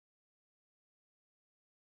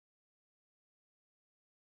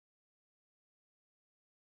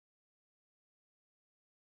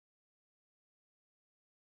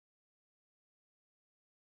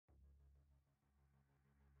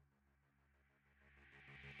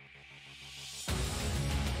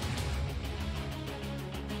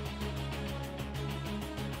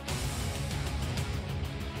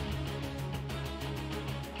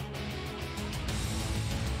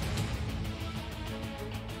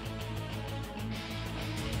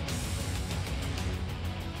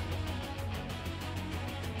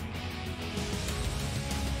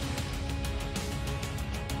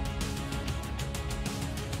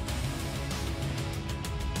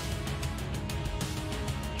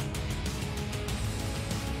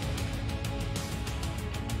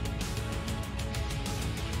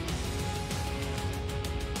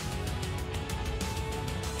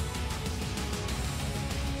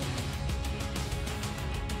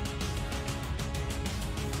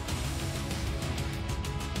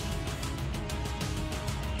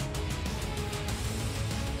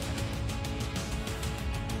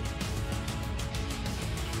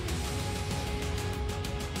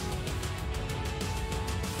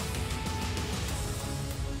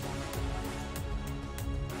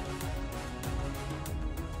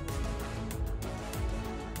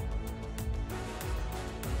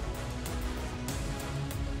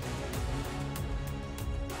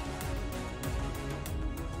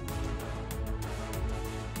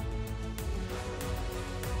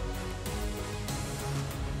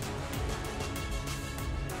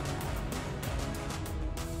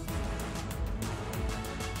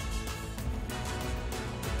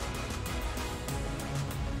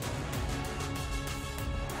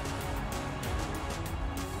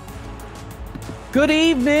Good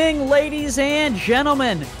evening, ladies and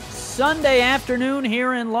gentlemen. Sunday afternoon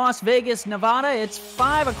here in Las Vegas, Nevada. It's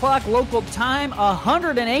 5 o'clock local time,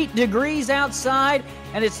 108 degrees outside,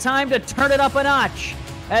 and it's time to turn it up a notch.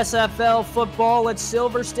 SFL football at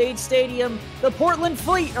Silver State Stadium. The Portland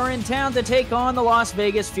Fleet are in town to take on the Las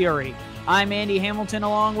Vegas Fury. I'm Andy Hamilton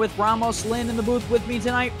along with Ramos Lynn in the booth with me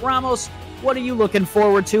tonight. Ramos, what are you looking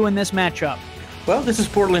forward to in this matchup? Well, this is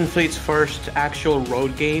Portland Fleet's first actual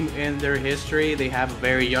road game in their history. They have a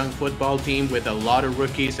very young football team with a lot of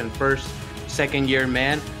rookies and second-year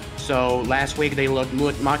men. So last week they looked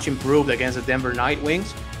much improved against the Denver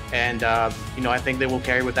Nightwings. And, I think they will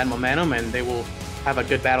carry with that momentum and they will have a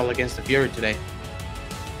good battle against the Fury today.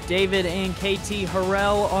 David and KT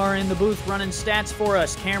Harrell are in the booth running stats for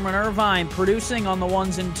us. Cameron Irvine producing on the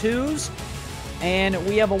ones and twos. And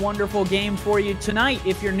we have a wonderful game for you tonight.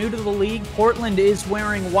 If you're new to the league, Portland is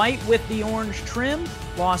wearing white with the orange trim.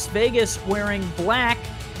 Las Vegas wearing black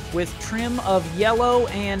with trim of yellow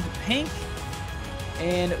and pink.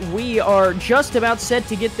 And we are just about set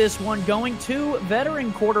to get this one going. Two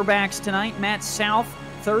veteran quarterbacks tonight. Matt South,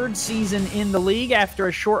 third season in the league after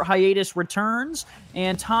a short hiatus, returns.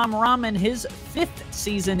 And Tom Rahman, his fifth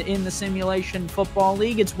season in the Simulation Football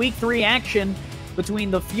League. It's week 3 action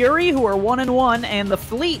between the Fury, who are 1-1, and the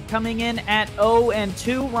Fleet coming in at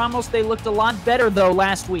 0-2. Ramos, they looked a lot better, though,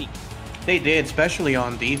 last week. They did, especially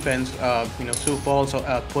on defense. Sioux Falls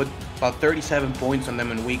put about 37 points on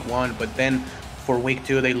them in week 1, but then for week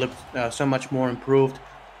 2, they looked so much more improved.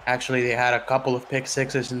 Actually, they had a couple of pick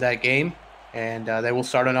sixes in that game, and they will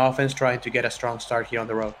start on offense trying to get a strong start here on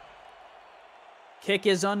the road. Kick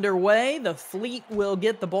is underway. The Fleet will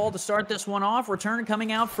get the ball to start this one off. Return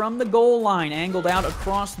coming out from the goal line. Angled out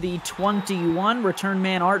across the 21. Return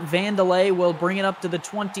man Art Vandelay will bring it up to the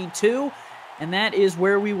 22. And that is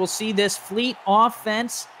where we will see this Fleet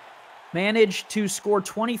offense manage to score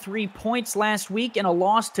 23 points last week in a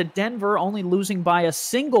loss to Denver, only losing by a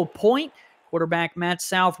single point. Quarterback Matt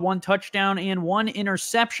South, 1 touchdown and 1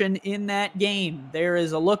 interception in that game. There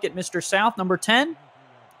is a look at Mr. South, number 10.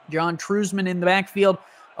 John Truzman in the backfield,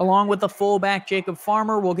 along with the fullback Jacob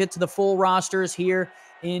Farmer. We'll get to the full rosters here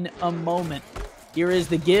in a moment. Here is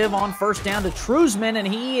the give on first down to Truzman, and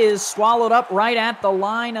he is swallowed up right at the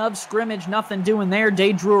line of scrimmage. Nothing doing there.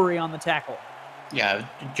 Day Drury on the tackle. Yeah,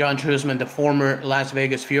 John Truzman, the former Las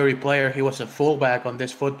Vegas Fury player, he was a fullback on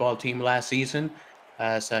this football team last season.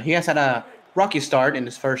 He has had a rocky start in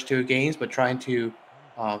his first 2 games, but trying to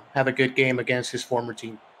have a good game against his former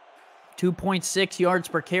team. 2.6 yards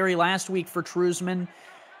per carry last week for Truzman.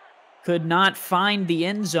 Could not find the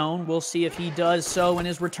end zone. We'll see if he does so in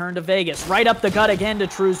his return to Vegas. Right up the gut again to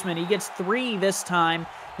Truzman. He gets 3 this time.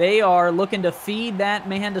 They are looking to feed that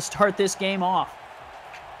man to start this game off.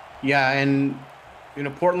 Yeah, and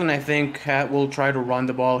Portland, I think, will try to run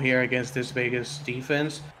the ball here against this Vegas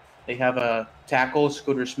defense. They have a tackle,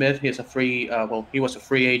 Scooter Smith. He was a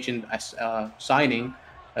free agent signing,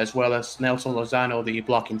 as well as Nelson Lozano, the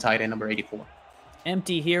blocking tight end, number 84.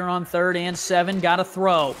 Empty here on 3rd and 7. Got a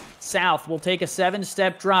throw. South will take a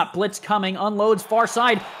 7-step drop. Blitz coming. Unloads far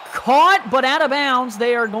side. Caught, but out of bounds.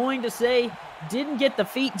 They are going to say didn't get the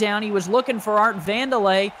feet down. He was looking for Art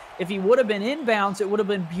Vandelay. If he would have been inbounds, it would have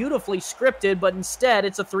been beautifully scripted, but instead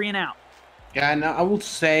it's a 3-and-out. Yeah, and I would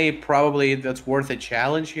say probably that's worth a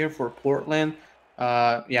challenge here for Portland.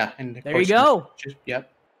 And there you go.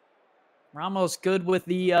 Yep. Ramos, good with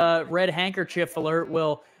the red handkerchief alert,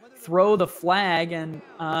 will throw the flag, and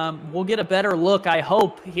we'll get a better look, I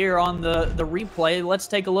hope, here on the replay. Let's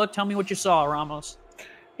take a look. Tell me what you saw, Ramos.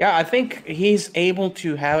 Yeah, I think he's able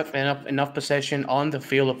to have enough possession on the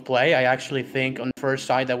field of play. I actually think on the first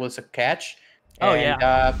side that was a catch.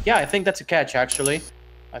 I think that's a catch, actually.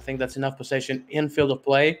 I think that's enough possession in field of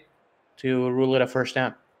play to rule it a first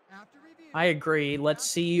down. I agree. Let's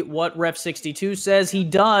see what Ref 62 says. He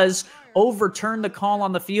does overturn the call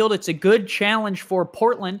on the field. It's a good challenge for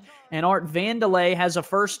Portland, and Art Vandelay has a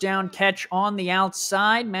first down catch on the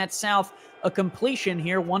outside. Matt South, a completion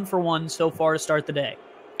here, 1 for 1 so far to start the day.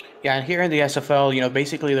 Yeah, and here in the SFL,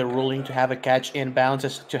 basically the ruling to have a catch inbounds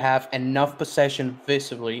is to have enough possession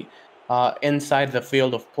visibly inside the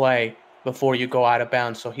field of play before you go out of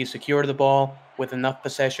bounds. So he secured the ball with enough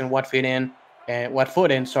possession, what foot in,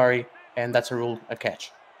 and that's a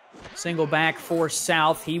catch. Single back for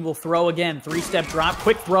South. He will throw again. 3-step drop,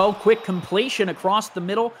 quick throw, quick completion across the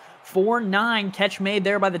middle. 4-9 catch made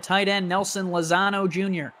there by the tight end, Nelson Lozano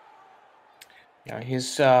Jr. Yeah,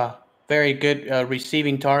 he's very good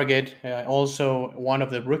receiving target. Also one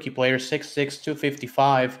of the rookie players, 6'6",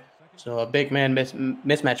 255. So a big man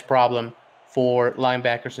mismatch problem for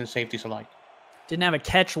linebackers and safeties alike. Didn't have a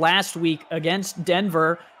catch last week against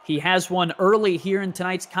Denver. He has one early here in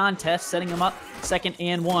tonight's contest, setting him up 2nd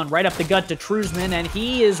and 1. Right up the gut to Truzman, and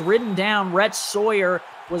he is ridden down. Rhett Sawyer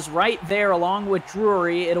was right there along with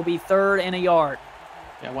Drury. It'll be 3rd and a yard.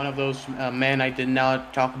 Yeah, one of those men I did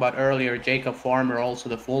not talk about earlier, Jacob Farmer, also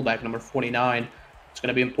the fullback, number 49. It's going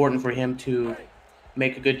to be important for him to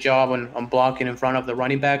make a good job on blocking in front of the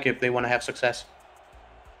running back if they want to have success.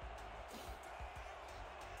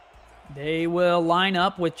 They will line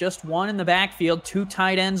up with just one in the backfield, 2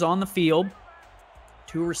 tight ends on the field,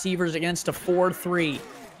 2 receivers against a 4-3.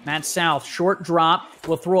 Matt South, short drop,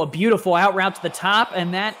 will throw a beautiful out route to the top,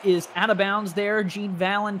 and that is out of bounds there. Gene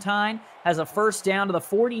Valentine has a first down to the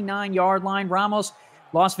 49-yard line. Ramos,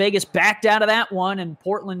 Las Vegas backed out of that one, and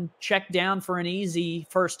Portland checked down for an easy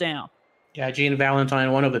first down. Yeah, Gene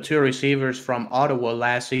Valentine, one of the 2 receivers from Ottawa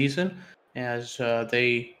last season, as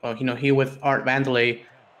he with Art Vandelay,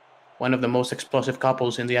 one of the most explosive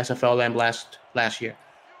couples in the SFL last year.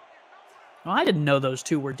 Well, I didn't know those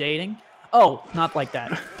 2 were dating. Oh, not like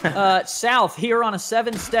that. South here on a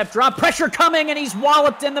 7-step drop. Pressure coming, and he's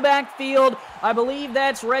walloped in the backfield. I believe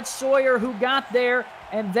that's Rhett Sawyer who got there,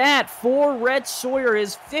 and that for Rhett Sawyer,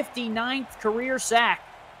 his 59th career sack.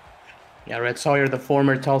 Yeah, Rhett Sawyer, the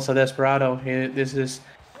former Tulsa Desperado. This is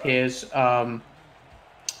his 3rd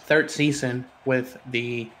season with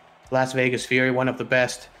the Las Vegas Fury, one of the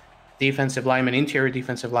best interior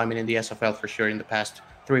defensive linemen in the SFL for sure in the past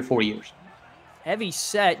 3 or 4 years. Heavy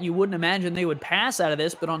set. You wouldn't imagine they would pass out of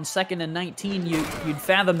this, but on 2nd and 19, you'd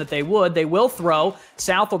fathom that they would. They will throw.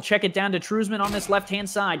 South will check it down to Truzman on this left-hand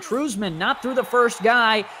side. Truzman not through the first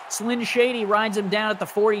guy. Slyn Shady rides him down at the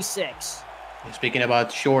 46. Speaking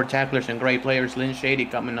about short tacklers and great players, Lynn Shady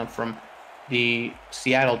coming up from the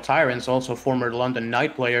Seattle Tyrants, also former London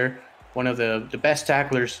Knight player, one of the best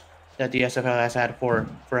tacklers that the SFL has had for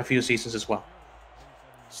a few seasons as well.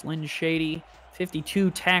 Slyn Shady, 52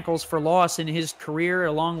 tackles for loss in his career,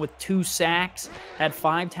 along with 2 sacks. Had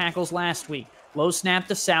 5 tackles last week. Low snap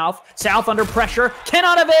to South. South under pressure.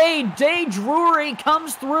 Cannot evade. Day Drury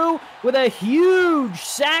comes through with a huge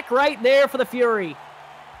sack right there for the Fury.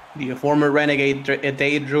 The former Renegade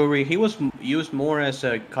Day Drury, he was used more as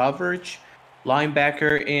a coverage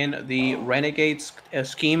linebacker in the Renegades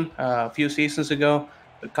scheme a few seasons ago.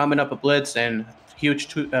 Coming up a blitz and huge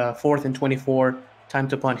 4th and 24 time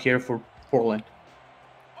to punt here for Portland.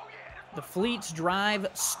 The Fleet's drive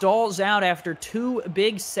stalls out after 2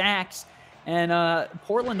 big sacks, and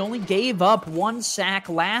Portland only gave up 1 sack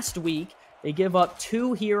last week. They give up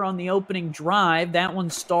 2 here on the opening drive. That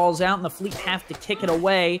one stalls out, and the Fleet have to kick it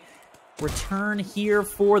away. Return here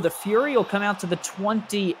for the Fury will come out to the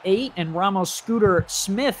 28, and Ramos Scooter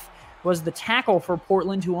Smith was the tackle for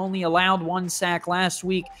Portland, who only allowed 1 sack last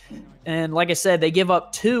week. And like I said, they give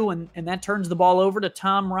up 2, and that turns the ball over to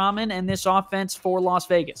Tom Rahman and this offense for Las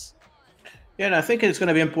Vegas. Yeah, and I think it's going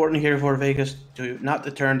to be important here for Vegas to not to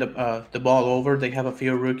turn the ball over. They have a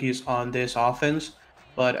few rookies on this offense.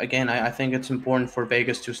 But again, I think it's important for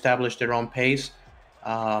Vegas to establish their own pace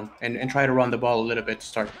and try to run the ball a little bit to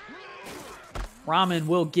start. Rahman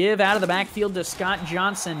will give out of the backfield to Scott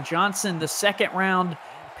Johnson. Johnson, the 2nd-round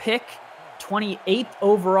pick, 28th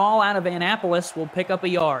overall out of Annapolis, will pick up a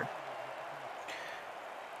yard.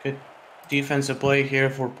 Good defensive play here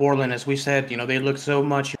for Portland. As we said, they looked so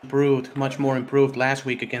much more improved last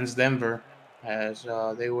week against Denver, as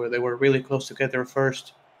they were really close to get their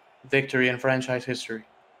first victory in franchise history.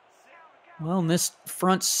 Well, and this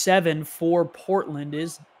front 7 for Portland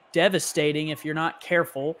is devastating if you're not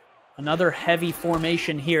careful. Another heavy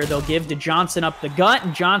formation here. They'll give to Johnson up the gut,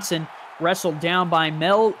 and Johnson wrestled down by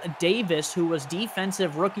Mel Davis, who was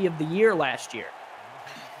Defensive Rookie of the Year last year.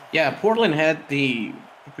 Yeah, Portland had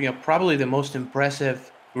probably the most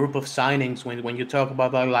impressive group of signings when you talk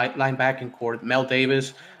about the linebacking core. Mel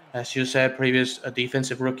Davis, as you said, previous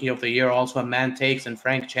Defensive Rookie of the Year, also a man takes, and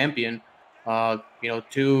Frank Champion,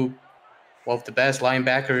 2 of the best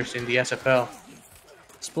linebackers in the SFL.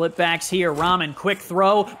 Split backs here. Rahman, quick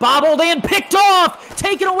throw. Bobbled and picked off.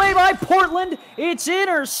 Taken away by Portland. It's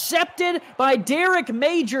intercepted by Derek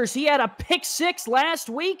Majors. He had a pick 6 last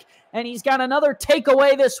week, and he's got another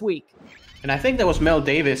takeaway this week. And I think that was Mel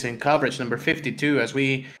Davis in coverage, number 52, as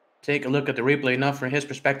we take a look at the replay. Not from his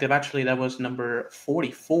perspective, actually, that was number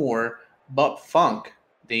 44, Bob Funk,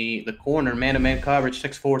 the corner, man-to-man coverage,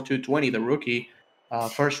 6'4", 220, the rookie,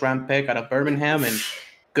 first-round pick out of Birmingham, and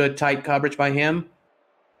good tight coverage by him.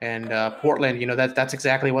 And Portland, that's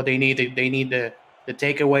exactly what they need. They need the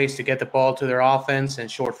takeaways to get the ball to their offense and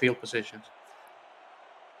short field positions.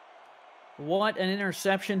 What an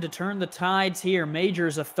interception to turn the tides here.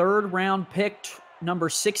 Majors, a 3rd-round pick, number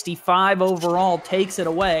 65 overall, takes it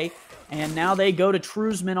away. And now they go to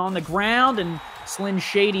Truzman on the ground, and Slyn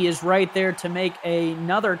Shady is right there to make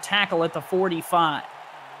another tackle at the 45.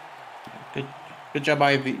 Good job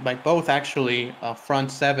by both, actually,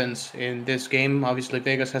 front sevens in this game. Obviously,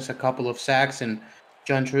 Vegas has a couple of sacks, and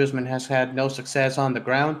John Truzman has had no success on the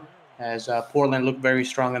ground, as Portland looked very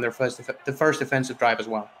strong in their first defensive drive as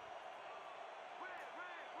well.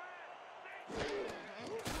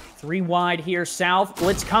 3 wide here, South.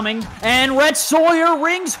 Blitz coming. And Rhett Sawyer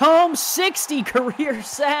rings home 60 career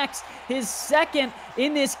sacks. His second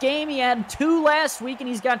in this game. He had 2 last week, and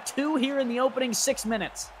he's got 2 here in the opening 6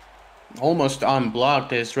 minutes. Almost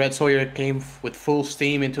unblocked as Rhett Sawyer came with full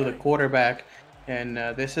steam into the quarterback. And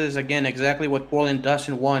this is, again, exactly what Portland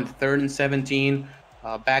doesn't want. 3rd and 17.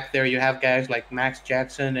 Back there you have guys like Max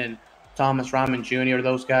Jackson and Thomas Rahman Jr.,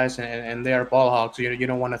 those guys, and they are ball hogs. You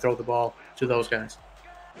don't want to throw the ball to those guys.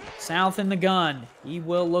 South in the gun. He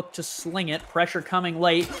will look to sling it. Pressure coming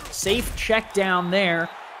late. Safe check down there.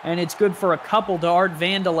 And it's good for a couple to Art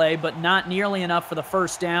Vandelay, but not nearly enough for the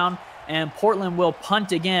first down. And Portland will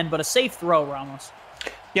punt again, but a safe throw, Ramos.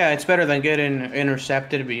 Yeah, it's better than getting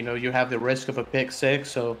intercepted, but you have the risk of a pick six.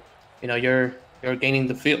 So, you're gaining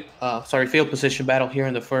the field position battle here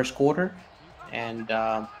in the first quarter. And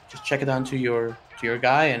just check it on to your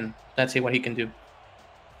guy, and let's see what he can do.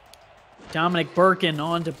 Dominic Birkin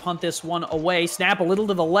on to punt this one away. Snap a little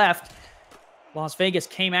to the left. Las Vegas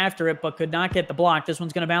came after it, but could not get the block. This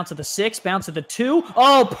one's going to bounce at the 6, bounce at the 2.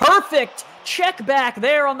 Oh, perfect! Check back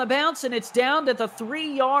there on the bounce, and it's down at the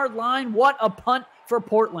 3-yard line. What a punt for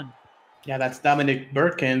Portland. Yeah, that's Dominic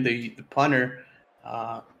Birkin, the punter,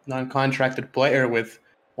 non-contracted player, with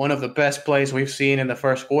one of the best plays we've seen in the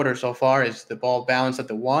first quarter so far. Is the ball bounced at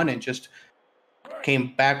the 1 and just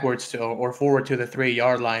came backwards or forward to the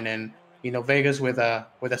 3-yard line. And Vegas with a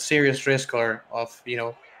serious risk of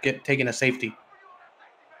taking a safety.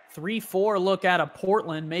 3-4 look out of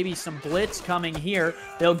Portland. Maybe some blitz coming here.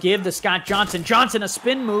 They'll give to Scott Johnson. Johnson, a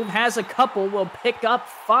spin move, has a couple, will pick up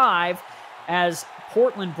 5 as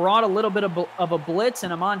Portland brought a little bit of a blitz,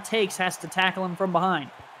 and Amon Takes has to tackle him from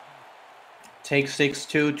behind. Takes 6'2",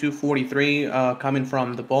 243, coming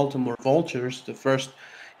from the Baltimore Vultures.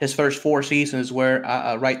 His first 4 seasons were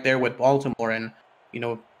right there with Baltimore, and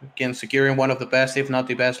again, securing one of the best, if not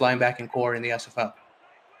the best, linebacking core in the SFL.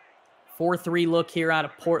 4-3 look here out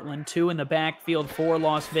of Portland. 2 in the backfield for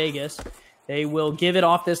Las Vegas. They will give it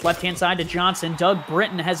off this left-hand side to Johnson. Doug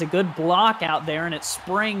Britton has a good block out there, and it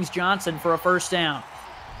springs Johnson for a first down.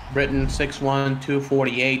 Britton, 6'1",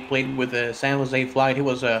 248, played with the San Jose Flight. He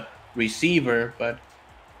was a receiver, but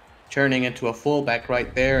turning into a fullback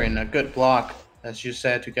right there, and a good block, as you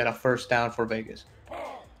said, to get a first down for Vegas.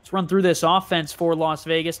 Let's run through this offense for Las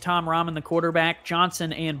Vegas. Tom Rahman, the quarterback.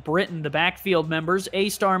 Johnson and Britton, the backfield members.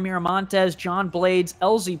 A-Star Miramontes, John Blades,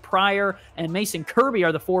 Elsie Pryor, and Mason Kirby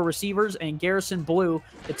are the 4 receivers. And Garrison Blue,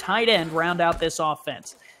 the tight end, round out this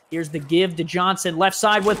offense. Here's the give to Johnson, left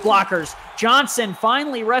side with blockers. Johnson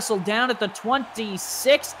finally wrestled down at the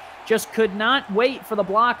 26. Just could not wait for the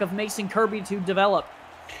block of Mason Kirby to develop.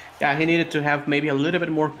 Yeah, he needed to have maybe a little bit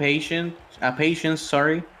more patience,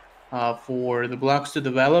 for the blocks to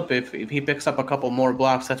develop. If he picks up a couple more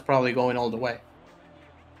blocks, that's probably going all the way.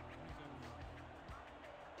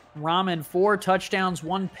 Rahman, 4 touchdowns,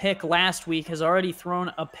 1 pick last week, has already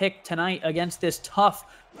thrown a pick tonight against this tough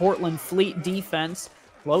Portland Fleet defense.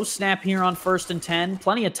 Low snap here on 1st and 10.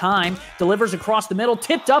 Plenty of time. Delivers across the middle.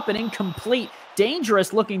 Tipped up and incomplete.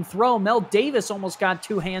 Dangerous looking throw. Mel Davis almost got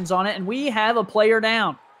 2 hands on it, and we have a player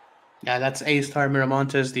down. Yeah, that's A-Star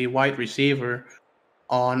Miramontes, the wide receiver,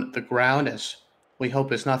 on the ground, as we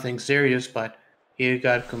hope it's nothing serious, but he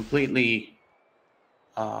got completely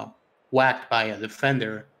whacked by a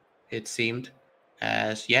defender, it seemed.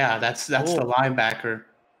 That's the linebacker.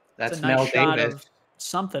 That's a nice Mel shot Davis. Of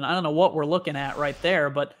something. I don't know what we're looking at right there,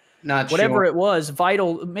 but Not whatever sure. it was,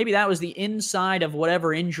 vital. Maybe that was the inside of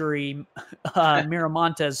whatever injury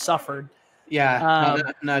Miramontes suffered. Yeah,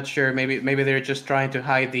 not sure. Maybe they're just trying to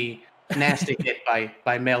hide the nasty hit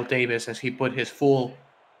by Mel Davis as he put his full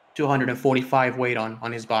 245 weight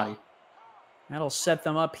on his body. That'll set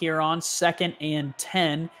them up here on 2nd and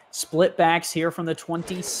 10. Split backs here from the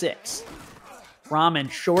 26. Rahman,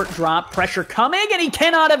 short drop, pressure coming, and he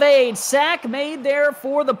cannot evade. Sack made there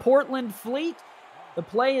for the Portland Fleet. The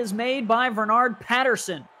play is made by Bernard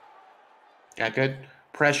Patterson. Yeah, good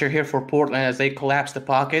pressure here for Portland as they collapse the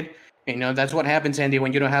pocket. That's what happens, Andy,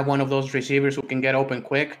 when you don't have one of those receivers who can get open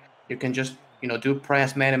quick. You can just, do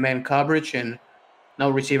press man-to-man coverage, and no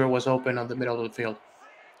receiver was open on the middle of the field.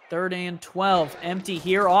 3rd and 12. Empty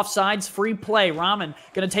here. Offsides, free play. Rahman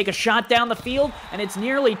going to take a shot down the field, and it's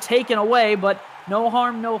nearly taken away, but no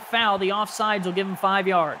harm, no foul. The offsides will give him 5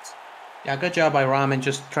 yards. Yeah, good job by Rahman,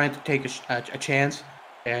 just trying to take a chance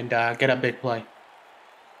and get a big play.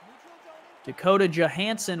 Dakota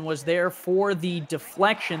Johansson was there for the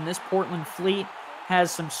deflection. This Portland Fleet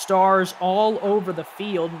has some stars all over the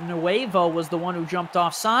field. Nuevo was the one who jumped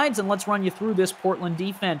off sides, and let's run you through this Portland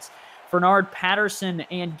defense. Bernard Patterson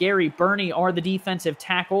and Gary Burney are the defensive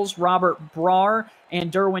tackles. Robert Brar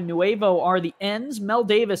and Derwin Nuevo are the ends. Mel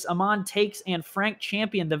Davis, Amon Takes, and Frank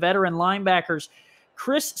Champion, the veteran linebackers.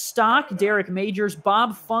 Chris Stock, Derek Majors,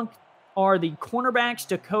 Bob Funk are the cornerbacks.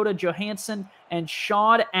 Dakota Johansson and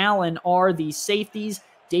Shad Allen are the safeties.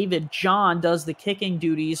 David John does the kicking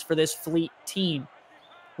duties for this Fleet team.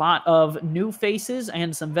 A lot of new faces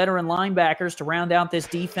and some veteran linebackers to round out this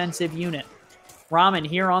defensive unit. Rahman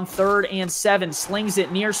here on 3rd and 7, slings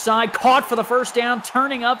it near side, caught for the first down,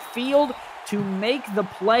 turning upfield to make the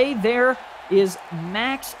play. There is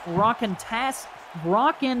Max Rockantansky.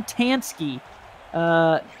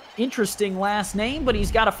 Interesting last name, but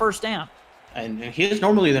he's got a first down. And he is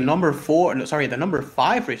normally the number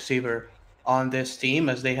 5 receiver on this team,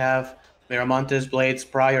 as they have Miramontes, Blades,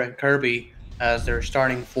 Pryor, and Kirby as their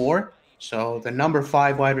starting 4. So the number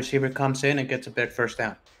 5 wide receiver comes in and gets a big first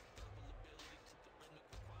down.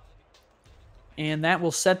 And that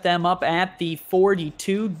will set them up at the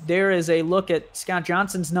 42. There is a look at Scott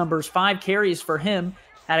Johnson's numbers. 5 carries for him.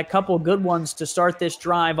 Had a couple good ones to start this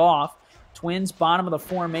drive off. Twins, bottom of the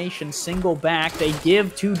formation, single back. They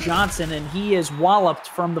give to Johnson, and he is walloped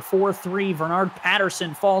from the 4-3. Bernard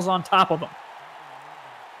Patterson falls on top of him.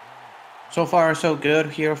 So far, so good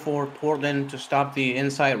here for Portland to stop the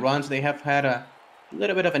inside runs. They have had a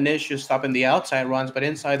little bit of an issue stopping the outside runs, but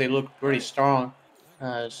inside they look pretty strong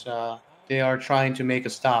as they are trying to make a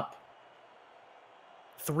stop.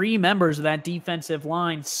 3 members of that defensive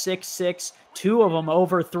line, 6'6", 2 of them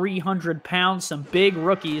over 300 pounds, some big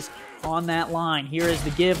rookies on that line. Here is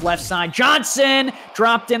the give, left side. Johnson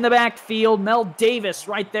dropped in the backfield. Mel Davis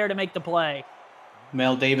right there to make the play.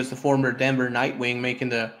 Mel Davis, the former Denver Nightwing, making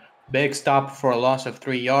the big stop for a loss of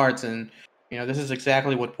 3 yards. And, you know, this is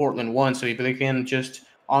exactly what Portland wants. So if they can just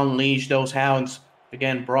unleash those hounds,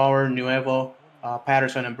 again, Brower, Nuevo,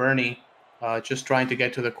 Patterson, and Burney, just trying to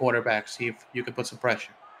get to the quarterback, see if you could put some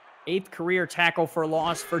pressure. 8th career tackle for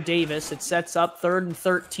loss for Davis. It sets up 3rd and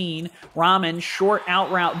 13. Rahman, short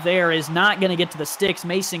out route there, is not going to get to the sticks.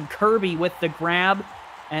 Mason Kirby with the grab,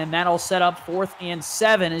 and that'll set up 4th and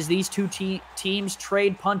 7 as these two teams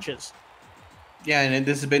trade punches. Yeah, and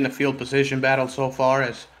this has been a field position battle so far,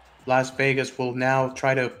 as Las Vegas will now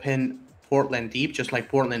try to pin Portland deep, just like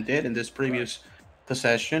Portland did in this previous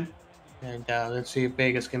possession. And let's see if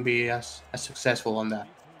Vegas can be as successful on that.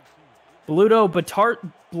 Bluto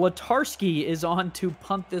Blatarski is on to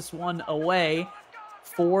punt this one away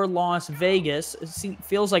for Las Vegas. It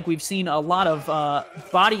feels like we've seen a lot of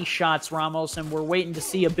body shots, Ramos, and we're waiting to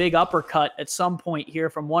see a big uppercut at some point here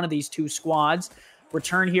from one of these two squads.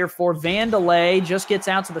 Return here for Vandelay, just gets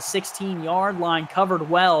out to the 16-yard line, covered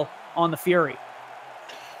well on the Fury.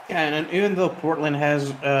 Yeah, and even though Portland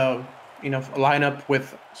has a lineup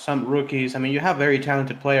with some rookies, I mean, you have very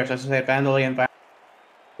talented players. As I said, Vandelay and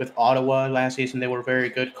with Ottawa last season, they were very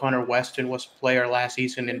good. Connor Weston was a player last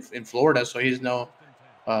season in Florida, so he's no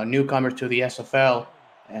newcomer to the SFL.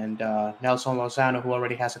 And Nelson Lozano, who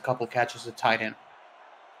already has a couple catches at tight end.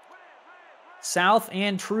 South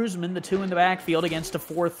and Truzman, the two in the backfield against a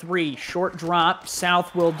 4-3. Short drop.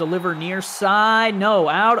 South will deliver near side. No,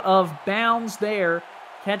 out of bounds there.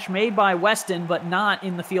 Catch made by Weston, but not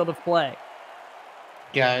in the field of play.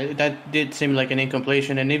 Yeah, that did seem like an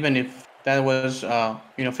incompletion, and even if that was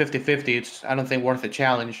 50-50, it's, I don't think, worth a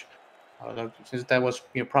challenge, since that was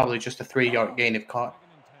probably just a 3-yard gain if caught.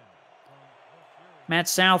 Matt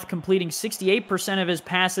South completing 68% of his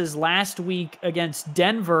passes last week against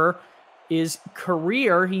Denver. His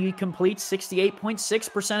career, he completes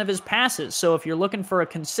 68.6% of his passes. So if you're looking for a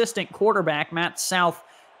consistent quarterback, Matt South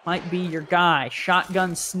might be your guy.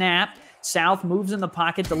 Shotgun snap. South moves in the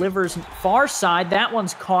pocket, delivers far side. That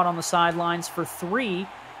one's caught on the sidelines for 3.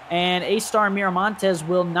 And A-Star Miramontes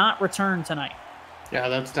will not return tonight. Yeah,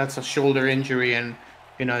 that's a shoulder injury. And,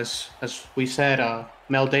 as we said,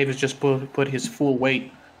 Mel Davis just put his full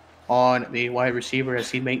weight on the wide receiver as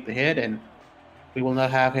he made the hit. And we will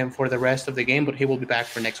not have him for the rest of the game, but he will be back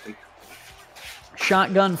for next week.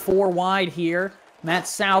 Shotgun 4 wide here. Matt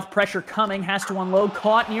South, pressure coming, has to unload.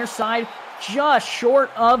 Caught near side, just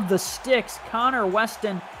short of the sticks. Connor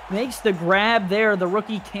Weston makes the grab there. The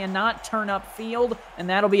rookie cannot turn up field, and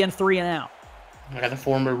that'll be in 3 and out. The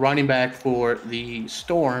former running back for the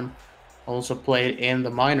Storm also played in the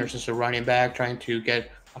minors as a running back, trying to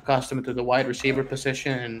get accustomed to the wide receiver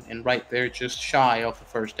position, and right there, just shy of the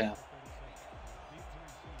first down.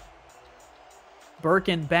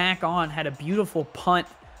 Birkin back on, had a beautiful punt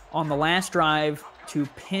on the last drive to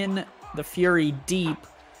pin the Fury deep.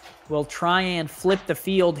 We'll try and flip the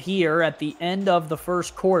field here at the end of the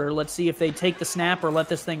first quarter. Let's see if they take the snap or let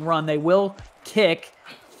this thing run. They will kick.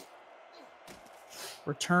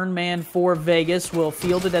 Return man for Vegas will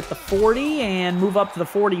field it at the 40 and move up to the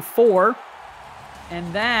 44.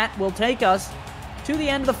 And that will take us to the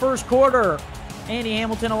end of the first quarter. Andy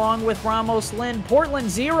Hamilton along with Ramos Lynn. Portland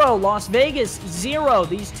 0, Las Vegas 0.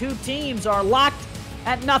 These two teams are locked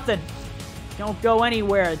at nothing. Don't go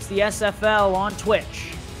anywhere. It's the SFL on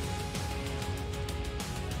Twitch.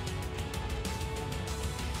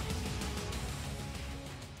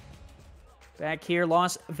 Back here,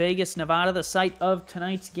 Las Vegas, Nevada, the site of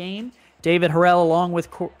tonight's game. David Harrell along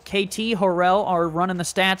with KT Harrell are running the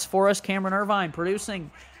stats for us. Cameron Irvine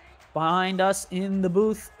producing behind us in the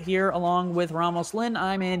booth here along with Ramos Lynn.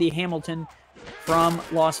 I'm Andy Hamilton from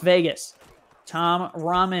Las Vegas. Tom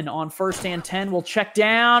Rahman on first and 10 will check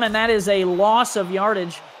down, and that is a loss of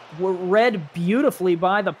yardage. We're read beautifully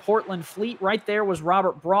by the Portland Fleet. Right there was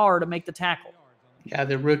Robert Brouwer to make the tackle. Yeah,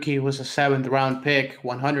 the rookie was a 7th-round pick,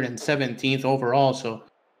 117th overall. So,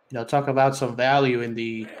 talk about some value in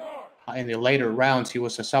the later rounds. He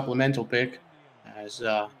was a supplemental pick, as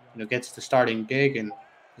gets the starting gig, and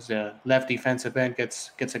as a left defensive end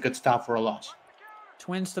gets a good stop for a loss.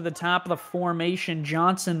 Twins to the top of the formation.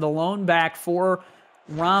 Johnson, the lone back for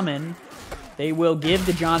Rahman. They will give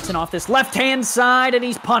to Johnson off this left-hand side, and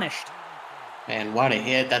he's punished. And what a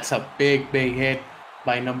hit! That's a big hit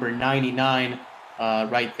by number 99.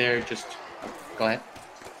 Right there, just go ahead.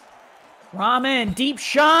 Rahman, deep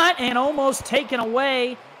shot, and almost taken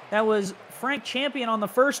away. That was Frank Champion on the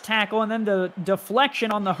first tackle, and then the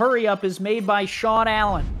deflection on the hurry-up is made by Sean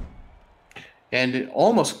Allen. And it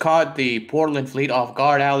almost caught the Portland Fleet off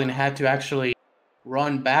guard. Allen had to actually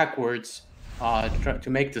run backwards to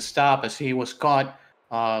make the stop as he was caught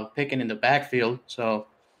picking in the backfield. So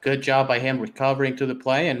good job by him recovering to the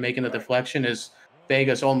play and making the deflection as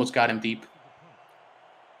Vegas almost got him deep.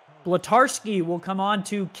 Blatarski will come on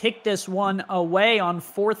to kick this one away on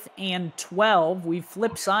 4th and 12. We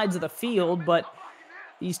flip sides of the field, but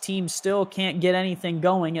these teams still can't get anything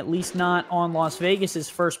going, at least not on Las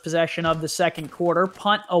Vegas's first possession of the second quarter.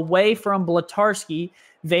 Punt away from Blatarski.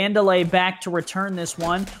 Vandelay back to return this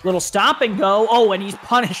one. Little stop and go. Oh, and he's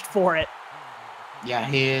punished for it. Yeah,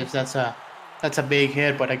 he is. That's a big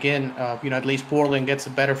hit, but again, at least Portland gets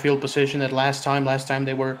a better field position than last time. Last time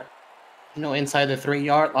they were inside the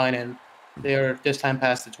 3-yard line, and they're this time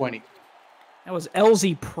past the 20. That was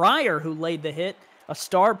Elsie Pryor who laid the hit. A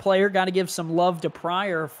star player. Got to give some love to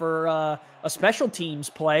Pryor for a special teams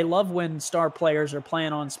play. Love when star players are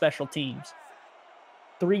playing on special teams.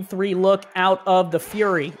 3-3 look out of the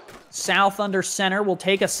Fury. South under center will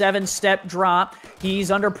take a 7-step drop. He's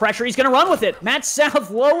under pressure. He's going to run with it. Matt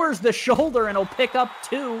South lowers the shoulder and he'll pick up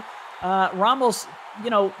 2. Ramos,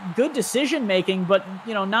 good decision-making, but,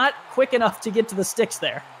 not quick enough to get to the sticks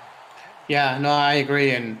there. Yeah, no, I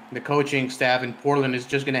agree. And the coaching staff in Portland is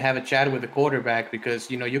just going to have a chat with the quarterback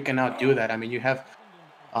because, you cannot do that. I mean, you have,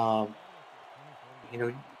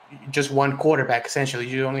 just one quarterback, essentially.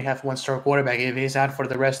 You only have one star quarterback. If he's out for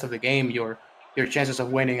the rest of the game, your chances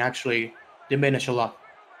of winning actually diminish a lot.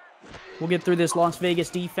 We'll get through this Las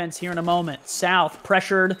Vegas defense here in a moment. South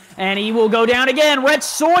pressured, and he will go down again. Rhett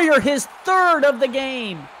Sawyer, his 3rd of the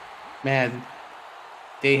game. Man,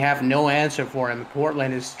 they have no answer for him.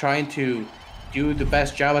 Portland is trying to do the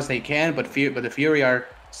best job as they can, but the Fury are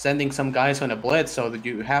sending some guys on a blitz, so that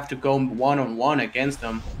you have to go one-on-one against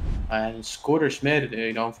them. And Scooter Smith,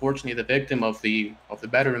 unfortunately, the victim of the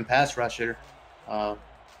veteran pass rusher,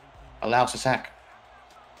 allows a sack.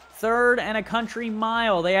 3rd and a country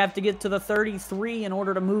mile. They have to get to the 33 in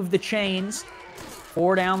order to move the chains.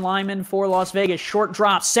 4 down linemen for Las Vegas. Short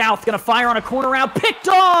drop. South going to fire on a corner route. Picked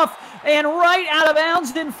off! And right out of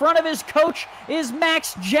bounds in front of his coach is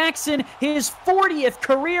Max Jackson. His 40th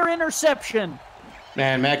career interception.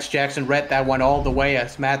 Man, Max Jackson read that one all the way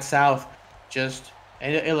as Matt South just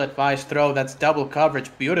an ill-advised throw. That's double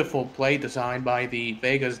coverage. Beautiful play design by the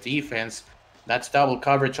Vegas defense. That's double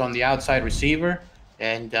coverage on the outside receiver.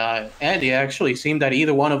 And it actually seemed that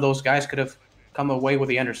either one of those guys could have come away with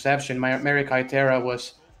the interception. Mary Kaitera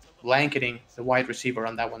was blanketing the wide receiver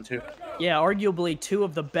on that one too. Yeah, arguably 2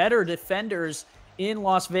 of the better defenders in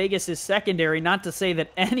Las Vegas' secondary. Not to say that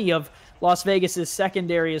any of Las Vegas's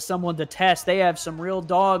secondary is someone to test. They have some real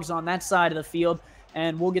dogs on that side of the field,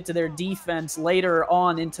 and we'll get to their defense later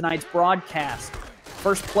on in tonight's broadcast.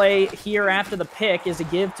 First play here after the pick is a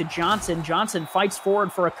give to Johnson. Johnson fights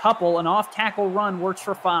forward for a couple. An off-tackle run works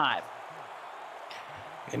for 5.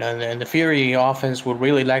 And the Fury offense would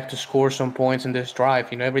really like to score some points in this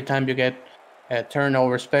drive. Every time you get a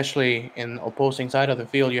turnover, especially in opposing side of the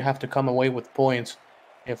field, you have to come away with points.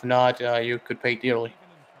 If not, you could pay dearly.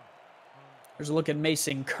 There's a look at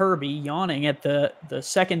Mason Kirby yawning at the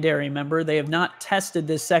secondary member. They have not tested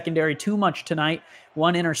this secondary too much tonight.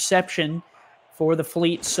 1 interception for the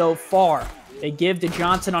Fleet so far. They give to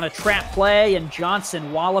Johnson on a trap play, and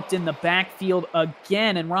Johnson walloped in the backfield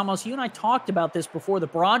again. And Ramos, you and I talked about this before the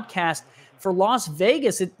broadcast. For Las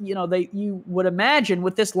Vegas, you would imagine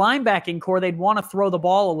with this linebacking core, they'd want to throw the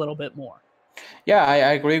ball a little bit more. Yeah, I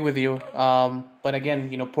agree with you. But again,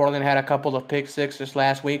 Portland had a couple of pick sixes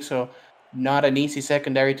last week, so not an easy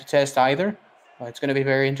secondary to test either. It's going to be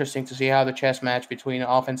very interesting to see how the chess match between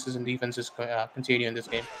offenses and defenses continue in this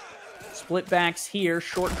game. Split backs here.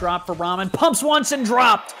 Short drop for Rahman. Pumps once and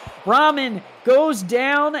dropped. Rahman goes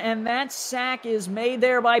down, and that sack is made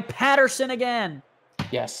there by Patterson again.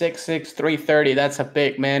 Yeah, 6'6", 330. That's a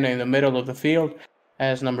big man in the middle of the field.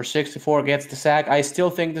 As number 64 gets the sack. I still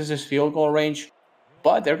think this is field goal range,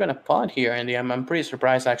 but they're going to punt here, Andy. I'm pretty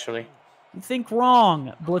surprised, actually. You think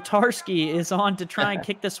wrong. Blatarski is on to try and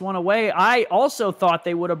kick this one away. I also thought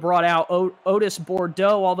they would have brought out Otis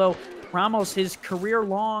Bordeaux, although Ramos, his career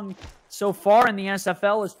long so far in the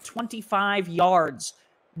SFL is 25 yards.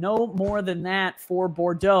 No more than that for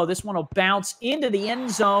Bordeaux. This one will bounce into the end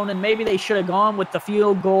zone, and maybe they should have gone with the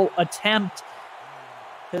field goal attempt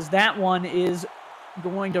because that one is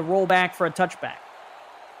going to roll back for a touchback.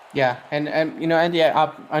 Yeah, and Andy,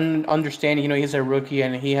 I'm understanding, he's a rookie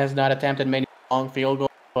and he has not attempted many long field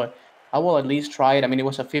goals, but I will at least try it. I mean, it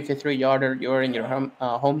was a 53-yarder. You're in your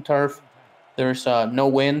home turf. There's no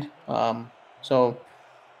wind. So,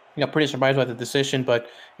 pretty surprised by the decision, but,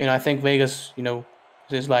 I think Vegas,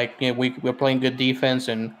 is like, we're playing good defense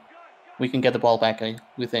and we can get the ball back,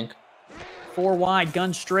 we think. 4 wide,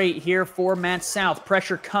 gun straight here for Matt South.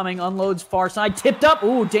 Pressure coming, unloads far side, tipped up.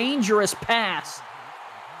 Ooh, dangerous pass.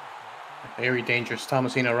 Very dangerous.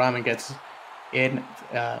 Thomasino Rahman gets in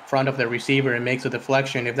front of the receiver and makes a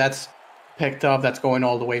deflection. If that's picked up, that's going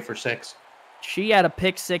all the way for 6. She had a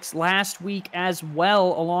pick 6 last week as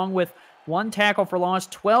well, along with 1 tackle for loss,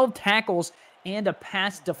 12 tackles, and a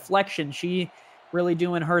pass deflection. She really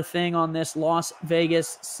doing her thing on this Las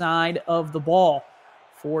Vegas side of the ball.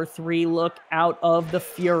 4-3 look out of the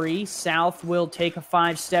Fury. South will take a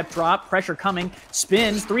 5-step drop. Pressure coming.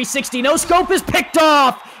 Spins. 360. No scope is picked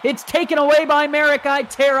off. It's taken away by Merrick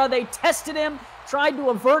Itera. They tested him, tried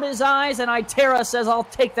to avert his eyes, and Itera says, I'll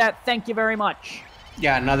take that. Thank you very much.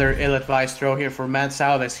 Yeah, another ill-advised throw here for Matt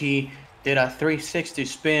South as he did a 360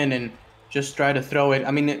 spin and just tried to throw it.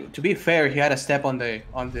 I mean, to be fair, he had a step on the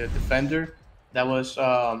defender. That was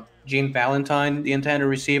Gene Valentine, the intended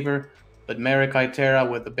receiver. But Merrick Itera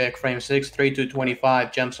with the big frame 6'3",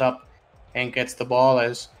 225 jumps up and gets the ball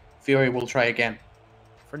as Fury will try again.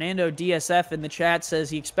 Fernando DSF in the chat says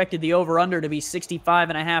he expected the over-under to be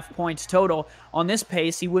 65.5 points total. On this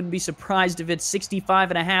pace, he wouldn't be surprised if it's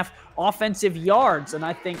 65.5 offensive yards, and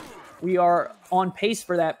I think we are on pace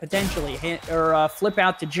for that potentially. Flip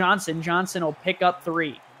out to Johnson. Johnson will pick up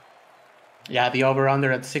 3. Yeah, the over-under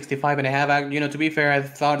at 65.5. To be fair, I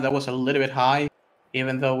thought that was a little bit high.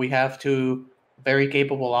 Even though we have 2 very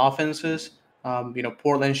capable offenses.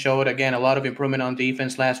 Portland showed, again, a lot of improvement on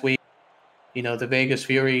defense last week. The Vegas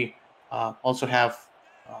Fury also have,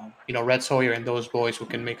 Red Sawyer and those boys who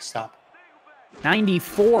can make a stop.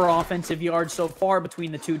 94 offensive yards so far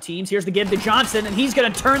between the 2 teams. Here's the give to Johnson, and he's going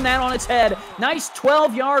to turn that on its head. Nice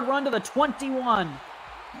 12-yard run to the 21.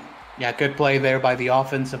 Yeah, good play there by the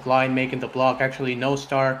offensive line making the block. Actually, no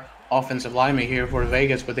star offensive lineman here for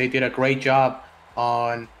Vegas, but they did a great job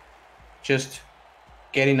on just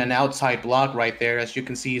getting an outside block right there. As you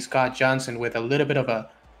can see, Scott Johnson with a little bit of a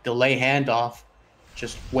delay handoff,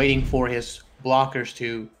 just waiting for his blockers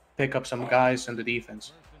to pick up some guys in the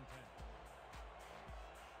defense.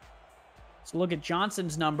 So look at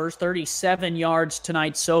Johnson's numbers, 37 yards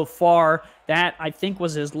tonight so far. That, I think,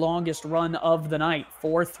 was his longest run of the night.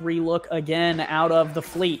 4-3 look again out of the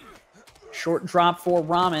Fleet. Short drop for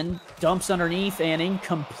Rahman, dumps underneath and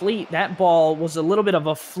incomplete. That ball was a little bit of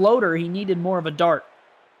a floater. He needed more of a dart.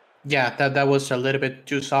 Yeah, that was a little bit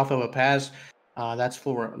too soft of a pass. That's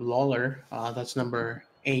for Lawler. That's number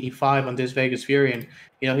 85 on this Vegas Fury.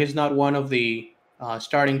 And, he's not one of the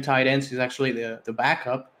starting tight ends. He's actually the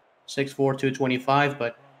backup, 6'4", 225.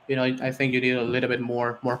 But I think you need a little bit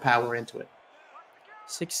more power into it.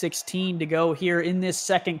 6:16 to go here in this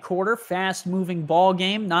second quarter. Fast-moving ball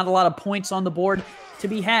game. Not a lot of points on the board to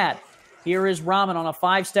be had. Here is Rahman on a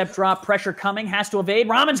 5-step drop. Pressure coming. Has to evade.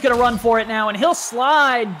 Rahman's going to run for it now, and he'll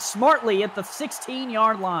slide smartly at the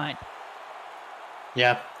 16-yard line.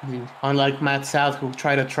 Yeah, unlike Matt South, who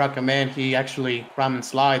tried to truck him in, Rahman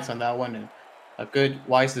slides on that one. And a good,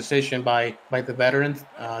 wise decision by the veterans.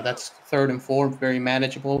 That's 3rd and 4, very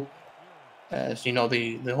manageable. As you know,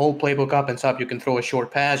 the whole playbook opens up. You can throw a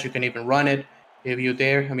short pass. You can even run it if you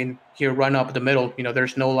dare. I mean, here, run up the middle.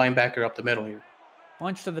 There's no linebacker up the middle here.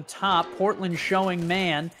 Bunch to the top. Portland showing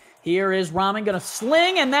man. Here is Rahman going to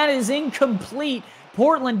sling, and that is incomplete.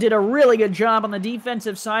 Portland did a really good job on the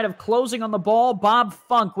defensive side of closing on the ball. Bob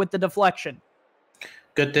Funk with the deflection.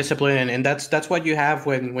 Good discipline, and that's what you have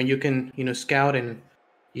when you can scout and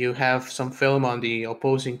you have some film on the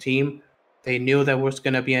opposing team. They knew there was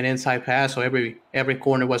going to be an inside pass, so every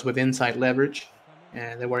corner was with inside leverage,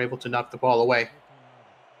 and they were able to knock the ball away.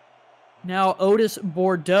 Now Otis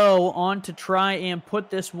Bordeaux on to try and put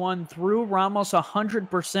this one through. Ramos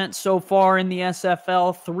 100% so far in the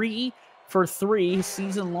SFL, 3 for 3.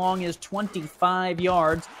 Season long is 25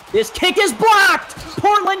 yards. This kick is blocked!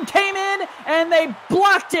 Portland came in, and they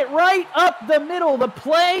blocked it right up the middle. The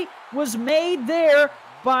play was made there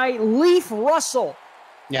by Leaf Russell.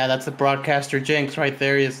 Yeah, that's the broadcaster jinx right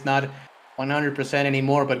there. It's not 100%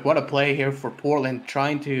 anymore, but what a play here for Portland,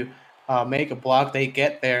 trying to make a block. They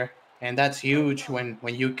get there, and that's huge when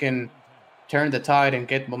you can turn the tide and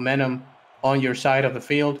get momentum on your side of the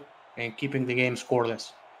field and keeping the game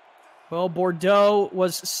scoreless. Well, Bordeaux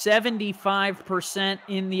was 75%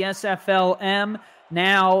 in the SFLM,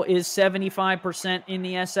 now is 75% in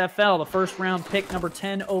the SFL. The first-round pick, number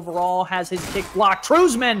 10 overall, has his kick blocked.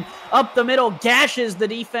 Truzman up the middle, gashes the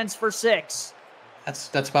defense for 6.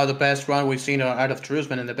 That's about the best run we've seen out of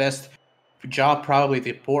Truzman, and the best job probably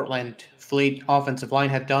the Portland Fleet offensive line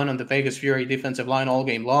had done on the Vegas Fury defensive line all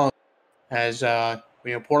game long. As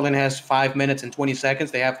Portland has 5 minutes and 20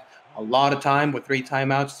 seconds. They have a lot of time with 3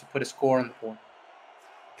 timeouts to put a score on the board.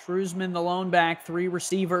 Truzman, the lone back, 3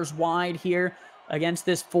 receivers wide here against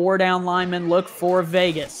this 4-down lineman. Look for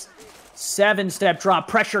Vegas. 7-step drop,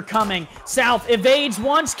 pressure coming. South evades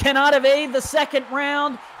once, cannot evade the second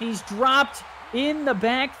round. He's dropped in the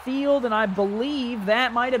backfield, and I believe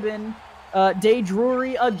that might have been Day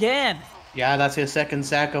Drury again. Yeah, that's his second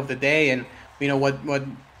sack of the day, and what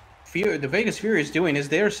the Vegas Fury is doing is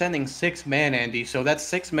they're sending 6 men, Andy. So that's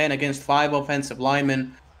 6 men against 5 offensive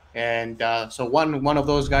linemen, and so one of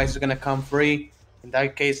those guys is going to come free. In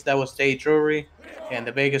that case, that was Day Drury, and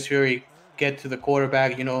the Vegas Fury get to the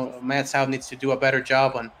quarterback. Matt South needs to do a better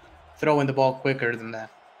job on throwing the ball quicker than that.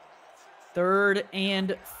 3rd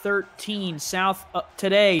and 13. South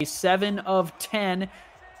today, 7 of 10.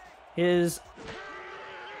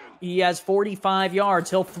 He has 45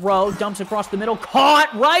 yards. He'll throw, dumps across the middle,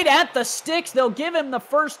 caught right at the sticks. They'll give him the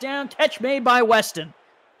first down. Catch made by Weston.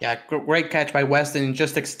 Yeah, great catch by Weston,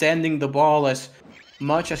 just extending the ball as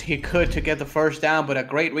much as he could to get the first down, but a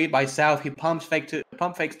great read by South. He pump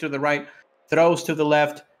fakes to the right, throws to the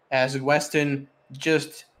left as Weston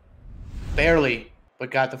just barely but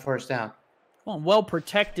got the first down. Well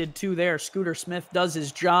protected too there. Scooter Smith does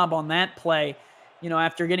his job on that play.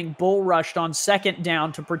 After getting bull rushed on 2nd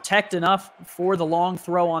down, to protect enough for the long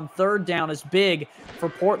throw on 3rd down is big for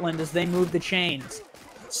Portland as they move the chains.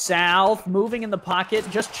 South moving in the pocket,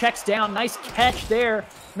 just checks down. Nice catch there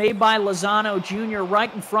made by Lozano Jr.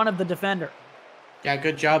 right in front of the defender. Yeah,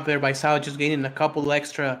 good job there by South, just gaining a couple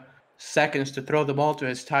extra seconds to throw the ball to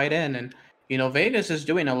his tight end. And, Vegas is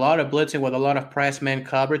doing a lot of blitzing with a lot of press man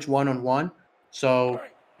coverage one-on-one. So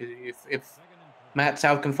if Matt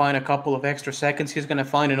South can find a couple of extra seconds, he's going to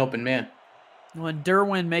find an open man. When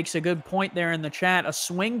Derwin makes a good point there in the chat, a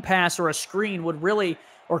swing pass or a screen would really,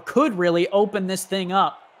 or could really, open this thing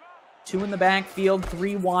up. 2 in the backfield,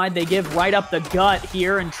 3 wide. They give right up the gut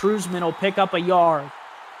here, and Truzman will pick up a yard.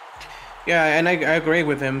 Yeah, and I agree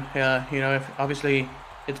with him. Obviously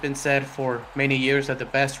it's been said for many years that the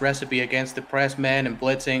best recipe against the press man and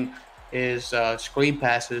blitzing is screen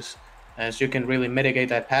passes, as you can really mitigate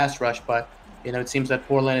that pass rush. But it seems that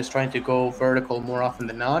Portland is trying to go vertical more often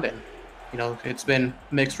than not, and it's been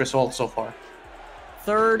mixed results so far.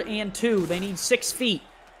 3rd and 2. They need 6 feet.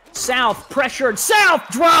 South pressured. South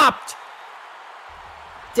dropped.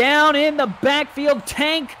 Down in the backfield.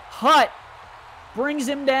 Tank Hutt brings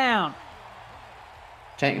him down.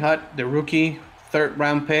 Tank Hutt, the rookie,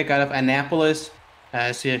 3rd-round pick out of Annapolis,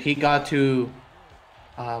 as he got to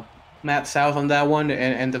Matt South on that one,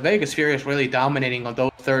 and the Vegas Fury is really dominating on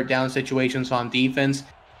those 3rd down situations on defense.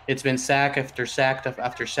 it's been sack after sack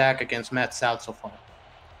after sack against Matt South so far.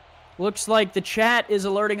 Looks like the chat is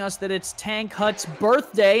alerting us that it's Tank Hut's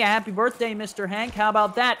birthday. Happy birthday, Mr. Hank. How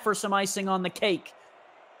about that for some icing on the cake?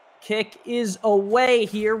 Kick is away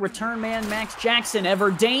here. Return man Max Jackson,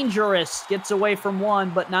 ever dangerous, gets away from one,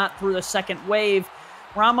 but not through the second wave.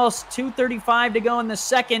 Ramos, 2:35 to go in the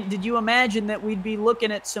second. Did you imagine that we'd be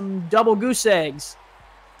looking at some double goose eggs?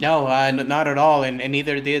 No, not at all, and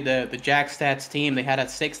neither did the Jack Stats team. They had a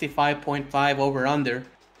 65.5 over-under,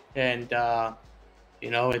 and you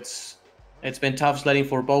know, it's been tough sledding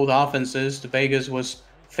for both offenses. The Vegas was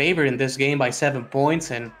favored in this game by 7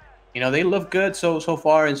 points, and you know they look good so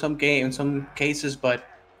far in some cases, but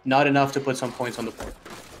not enough to put some points on the board.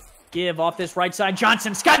 Give off this right side,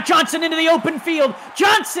 Johnson. Scott Johnson into the open field.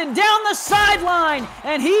 Johnson down the sideline,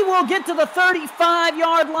 and he will get to the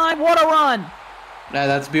 35-yard line. What a run!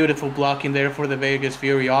 That's beautiful blocking there for the Vegas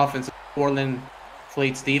Fury offense. Portland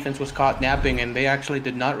Fleet's defense was caught napping, and they actually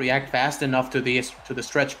did not react fast enough to the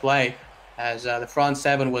stretch play, as the front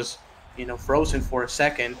seven was, you know, frozen for a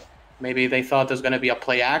second. Maybe they thought there was going to be a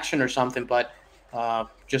play action or something, but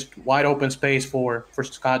just wide open space for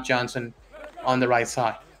Scott Johnson on the right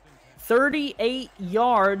side. 38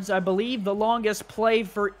 yards, I believe, the longest play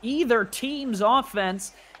for either team's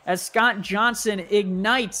offense, as Scott Johnson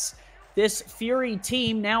ignites this Fury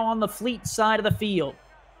team now on the Fleet side of the field.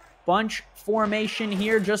 Bunch formation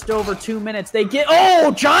here, just over 2 minutes. They get,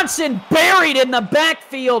 oh, Johnson buried in the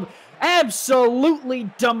backfield. Absolutely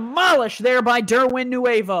demolished there by Derwin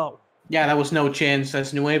Nuevo. Yeah, that was no chance,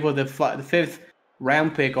 as Nuevo, the fifth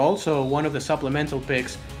round pick, also one of the supplemental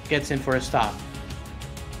picks, gets in for a stop.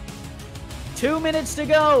 2 minutes to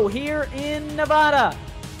go here in Nevada.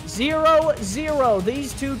 0-0.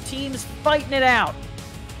 These two teams fighting it out.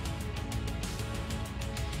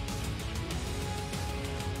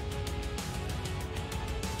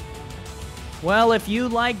 Well, if you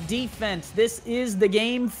like defense, this is the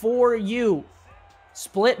game for you.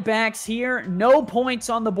 Split backs here, no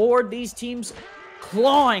points on the board. These teams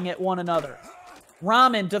clawing at one another.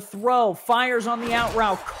 Rahman to throw, fires on the out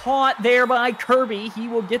route, caught there by Kirby. He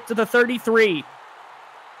will get to the 33.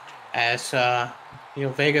 As you know,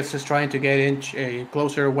 Vegas is trying to get a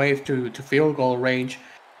closer away to field goal range,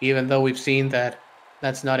 even though we've seen that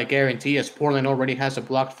that's not a guarantee, as Portland already has a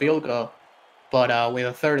blocked field goal. But with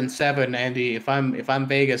a 3rd and 7, Andy, if I'm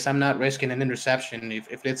Vegas, I'm not risking an interception.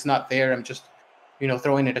 If it's not there, I'm just, you know,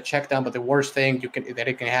 throwing it a check down. But the worst thing that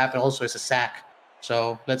it can happen also is a sack.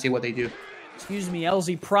 So let's see what they do. Excuse me,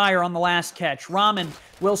 LZ Pryor on the last catch. Rahman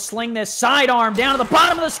will sling this sidearm down to the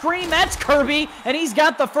bottom of the screen. That's Kirby, and he's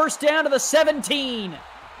got the first down to the 17.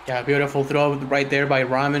 Yeah, beautiful throw right there by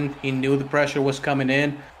Rahman. He knew the pressure was coming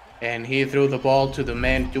in, and he threw the ball to the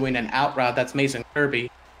man doing an out route. That's Mason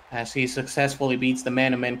Kirby, as he successfully beats the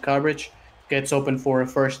man-to-man coverage, gets open for a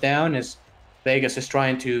first down, as Vegas is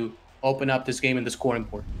trying to open up this game in the scoring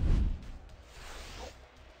board.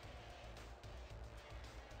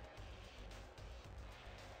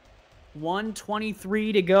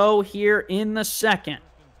 .123 to go here in the second.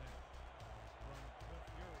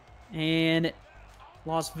 And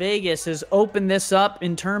Las Vegas has opened this up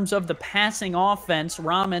in terms of the passing offense.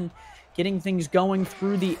 Rahman getting things going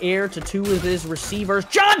through the air to two of his receivers.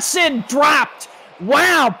 Johnson dropped!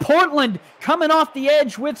 Wow, Portland coming off the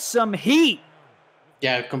edge with some heat.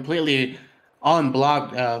 Yeah, completely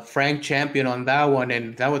unblocked Frank Champion on that one,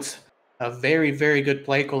 and that was a very, very good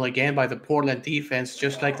play call again by the Portland defense,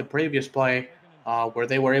 just like the previous play where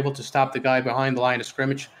they were able to stop the guy behind the line of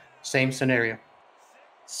scrimmage. Same scenario.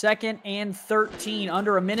 2nd and 13,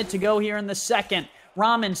 under a minute to go here in the second.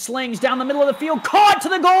 Rahman slings down the middle of the field, caught to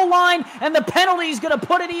the goal line, and the penalty is going to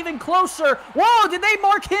put it even closer. Whoa, did they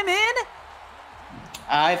mark him in?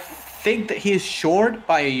 I think that he is short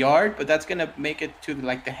by a yard, but that's going to make it to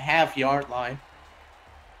like the half-yard line.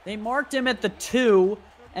 They marked him at the 2,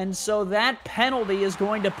 and so that penalty is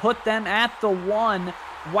going to put them at the 1.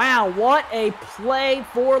 Wow, what a play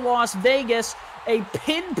for Las Vegas. A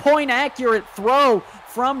pinpoint accurate throw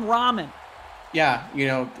from Rahman. Yeah, you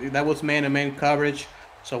know, that was man-to-man coverage.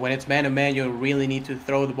 So when it's man-to-man, you really need to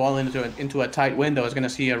throw the ball into a tight window. I was going to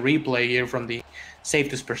see a replay here from the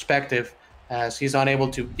safety's perspective, as he's unable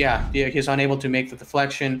to, he's unable to make the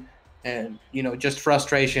deflection, and, you know, just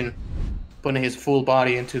frustration putting his full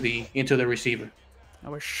body into the receiver.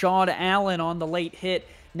 That was Shawn Allen on the late hit.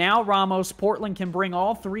 Now Ramos, Portland can bring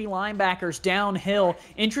all 3 linebackers downhill.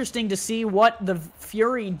 Interesting to see what the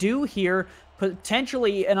Fury do here.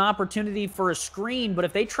 Potentially an opportunity for a screen, but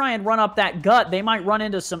if they try and run up that gut, they might run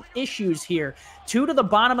into some issues here. 2 to the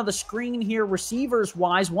bottom of the screen here,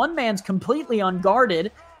 receivers-wise. One man's completely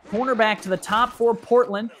unguarded. Cornerback to the top for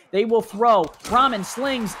Portland. They will throw. Rahman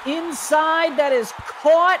slings inside. That is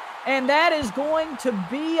caught, and that is going to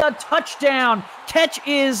be a touchdown. Catch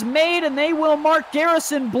is made, and they will mark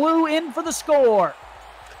Garrison Blue in for the score.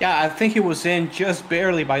 Yeah, I think he was in just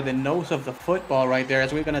barely by the nose of the football right there.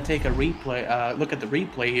 As we're going to take a replay, look at the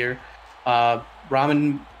replay here.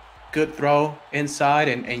 Rahman, good throw inside,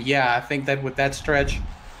 and yeah, I think that with that stretch,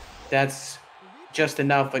 that's just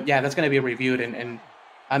enough. But yeah, that's going to be reviewed, and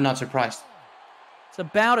I'm not surprised. It's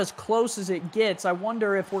about as close as it gets. I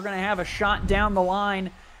wonder if we're going to have a shot down the line.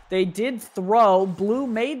 They did throw. Blue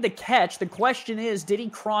made the catch. The question is, did he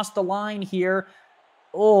cross the line here?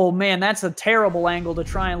 Oh, man, that's a terrible angle to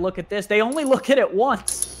try and look at this. They only look at it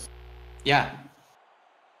once. Yeah.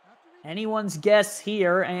 Anyone's guess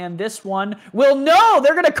here, and this one will no.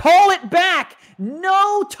 They're going to call it back.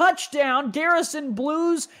 No touchdown. Garrison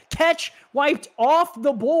Blues catch wiped off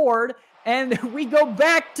the board, and we go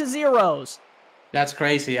back to zeros. That's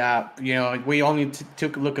crazy. You know, we only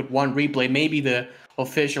took a look at one replay. Maybe the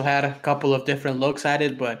official had a couple of different looks at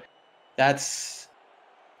it, but that's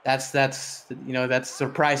you know, that's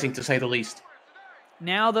surprising to say the least.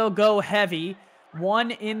 Now they'll go heavy.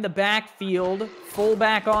 One in the backfield,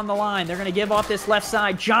 fullback on the line. They're going to give off this left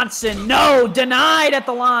side. Johnson, no, denied at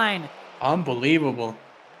the line. Unbelievable.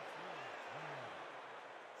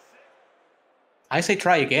 I say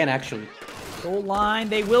try again, actually. Goal line,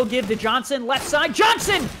 they will give to Johnson. Left side,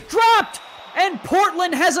 Johnson dropped, and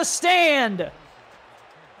Portland has a stand.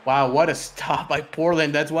 Wow, what a stop by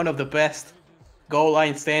Portland. That's one of the best goal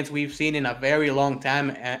line stands we've seen in a very long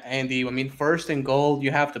time, Andy. I mean, first and goal,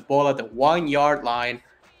 you have the ball at the 1 yard line.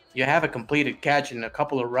 You have a completed catch and a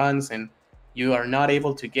couple of runs, and you are not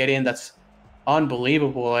able to get in. That's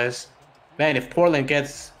unbelievable. As man, if Portland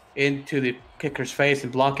gets into the kicker's face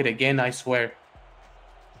and block it again, I swear.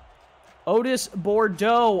 Otis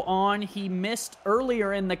Bordeaux on. He missed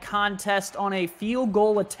earlier in the contest on a field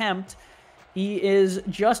goal attempt. He is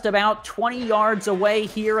just about 20 yards away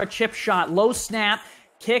here. A chip shot, low snap,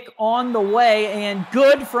 kick on the way, and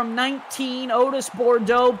good from 19. Otis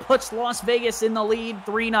Bordeaux puts Las Vegas in the lead,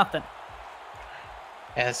 3-0.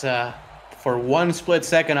 As for one split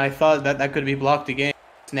second, I thought that could be blocked again.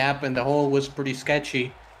 Snap, and the hole was pretty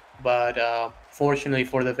sketchy. But fortunately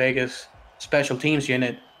for the Vegas special teams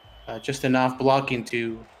unit, just enough blocking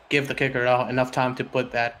to give the kicker enough time to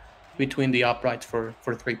put that between the uprights for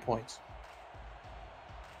 3 points.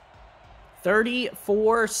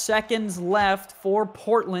 34 seconds left for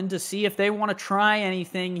Portland to see if they want to try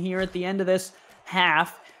anything here at the end of this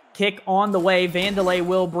half. Kick on the way. Vandelay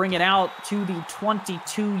will bring it out to the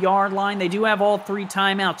 22-yard line. They do have all 3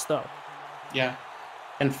 timeouts, though. Yeah.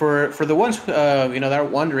 And for the ones you know, that are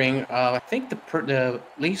wondering, I think the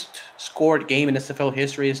least scored game in SFL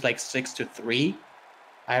history is like 6-3.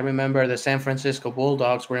 I remember the San Francisco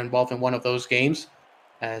Bulldogs were involved in one of those games,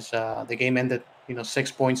 as the game ended, you know,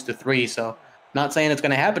 6 points to 3. So not saying it's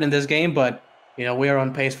going to happen in this game, but you know, we are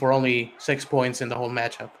on pace for only 6 points in the whole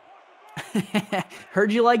matchup.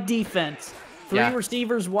 Heard you like defense. 3 Yeah.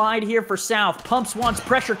 receivers wide here for South. Pumps once,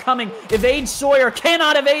 pressure coming. Evades Sawyer,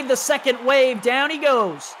 cannot evade the second wave. Down he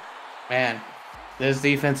goes. Man, this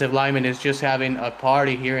defensive lineman is just having a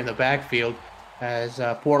party here in the backfield, as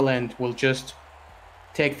Portland will just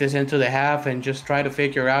take this into the half and just try to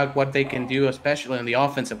figure out what they can do, especially on the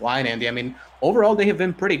offensive line, Andy. I mean, overall, they have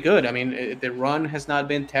been pretty good. I mean, the run has not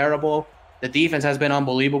been terrible. The defense has been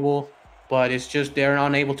unbelievable, but it's just they're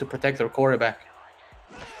unable to protect their quarterback.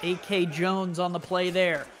 A.K. Jones on the play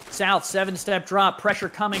there. South, 7-step drop, pressure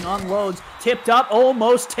coming, unloads, tipped up,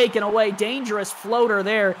 almost taken away. Dangerous floater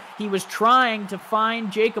there. He was trying to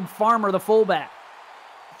find Jacob Farmer, the fullback.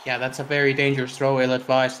 Yeah, that's a very dangerous throw,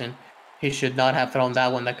 ill-advised, and he should not have thrown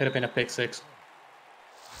that one. That could have been a pick six.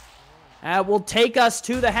 That will take us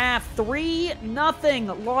to the half.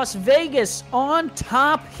 3-0. Las Vegas on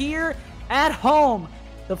top here at home.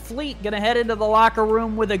 The Fleet going to head into the locker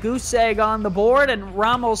room with a goose egg on the board. And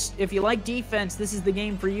Ramos, if you like defense, this is the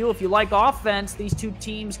game for you. If you like offense, these two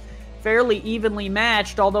teams fairly evenly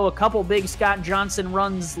matched, although a couple big Scott Johnson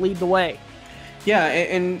runs lead the way. Yeah,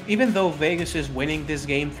 and even though Vegas is winning this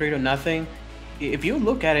game 3-0, if you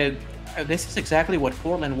look at it, this is exactly what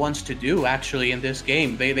Portland wants to do, actually, in this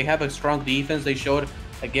game. They have a strong defense. They showed,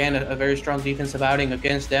 again, a very strong defensive outing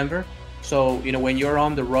against Denver. So, you know, when you're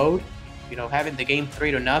on the road, you know, having the game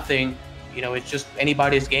 3-0, you know, it's just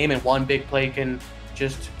anybody's game, and one big play can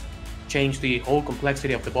just change the whole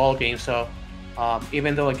complexity of the ball game. So,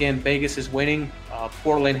 even though, again, Vegas is winning,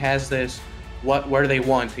 Portland has this where they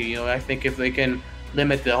want. You know, I think if they can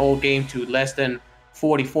limit the whole game to less than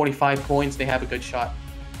 40, 45 points, they have a good shot.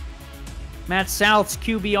 Matt South's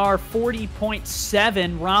QBR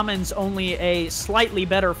 40.7. Rahman's only a slightly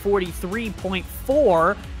better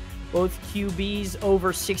 43.4. Both QBs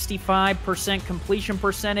over 65% completion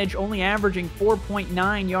percentage, only averaging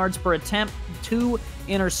 4.9 yards per attempt. 2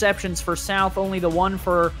 interceptions for South, only the one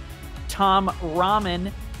for Tom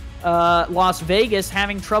Rahman. Las Vegas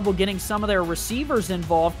having trouble getting some of their receivers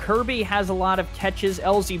involved. Kirby has a lot of catches.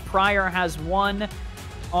 LZ Pryor has one.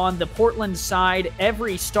 On the Portland side,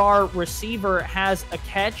 every star receiver has a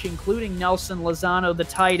catch, including Nelson Lozano, the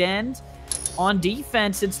tight end. On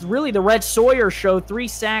defense, it's really the Rhett Sawyer show. 3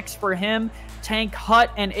 sacks for him. Tank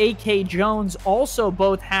Hutt and A.K. Jones also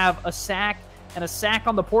both have a sack, and a sack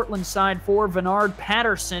on the Portland side for Vernard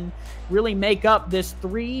Patterson. Really make up this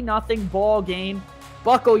 3-0 ball game.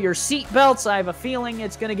 Buckle your seatbelts. I have a feeling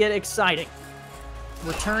it's going to get exciting.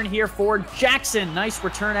 Return here for Jackson. Nice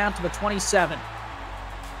return out to the 27.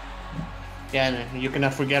 Yeah, and you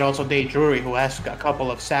cannot forget also Dave Drury, who has a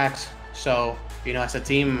couple of sacks. So, as a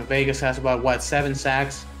team, Vegas has about, 7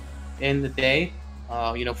 sacks in the day.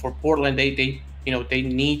 For Portland, they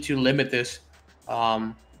need to limit this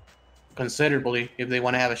considerably if they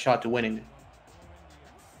want to have a shot to winning it.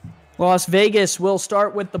 Las Vegas will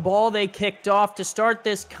start with the ball. They kicked off to start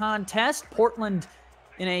this contest. Portland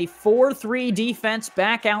in a 4-3 defense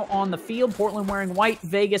back out on the field. Portland wearing white,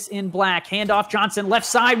 Vegas in black. Handoff Johnson left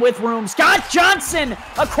side with room. Scott Johnson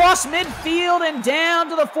across midfield and down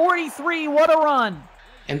to the 43. What a run.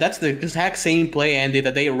 And that's the exact same play, Andy,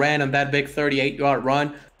 that they ran on that big 38-yard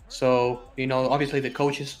run. So, obviously the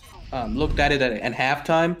coaches looked at it at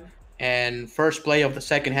halftime. And first play of the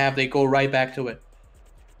second half, they go right back to it.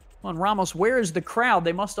 Well, and Ramos, where is the crowd?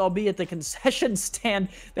 They must all be at the concession stand.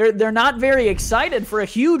 They're not very excited for a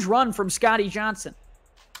huge run from Scotty Johnson.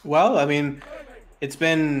 Well, it's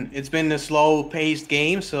been a slow-paced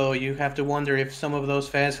game, so you have to wonder if some of those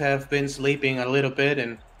fans have been sleeping a little bit,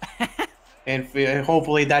 and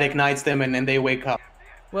hopefully that ignites them and they wake up.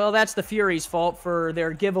 Well, that's the Fury's fault for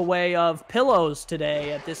their giveaway of pillows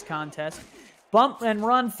today at this contest. Bump and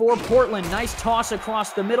run for Portland. Nice toss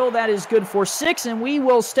across the middle. That is good for 6, and we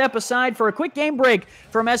will step aside for a quick game break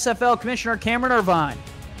from SFL Commissioner Cameron Irvine.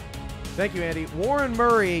 Thank you, Andy. Warren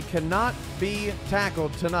Murray cannot be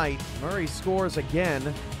tackled tonight. Murray scores again.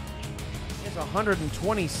 He has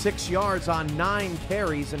 126 yards on 9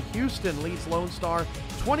 carries, and Houston leads Lone Star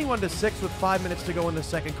 21-6 with 5 minutes to go in the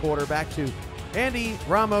second quarter. Back to Andy,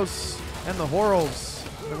 Ramos, and the Horals,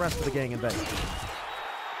 the rest of the gang in Vegas.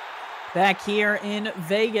 Back here in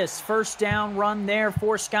Vegas, first down run there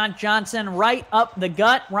for Scott Johnson, right up the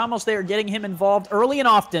gut. Ramos, they are getting him involved early and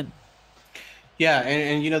often. Yeah,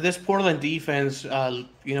 and this Portland defense, a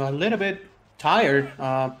little bit tired,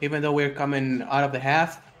 even though we're coming out of the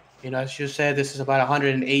half. As you said, this is about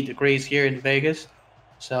 108 degrees here in Vegas.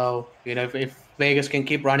 So, if Vegas can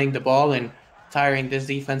keep running the ball and tiring this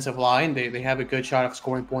defensive line, they have a good shot of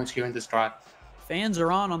scoring points here in this drive. Fans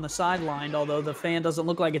are on the sideline, although the fan doesn't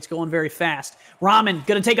look like it's going very fast. Rahman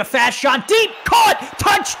going to take a fast shot. Deep, caught,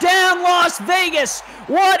 touchdown Las Vegas.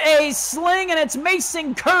 What a sling, and it's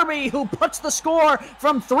Mason Kirby who puts the score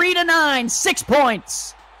from 3 to 9, 6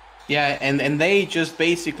 points. Yeah, and they just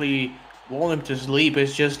basically want him to sleep.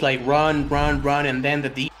 It's just like run, and then the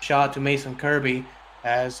deep shot to Mason Kirby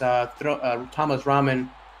as Tom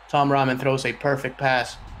Rahman throws a perfect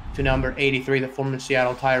pass to number 83, the former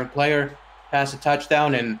Seattle Tyrant player. Pass a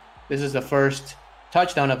touchdown, and this is the first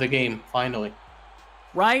touchdown of the game, finally.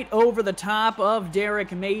 Right over the top of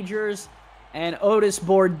Derek Majors, and Otis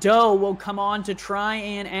Bordeaux will come on to try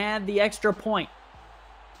and add the extra point.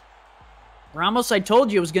 Ramos, I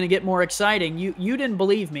told you it was going to get more exciting. You didn't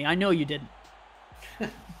believe me. I know you didn't.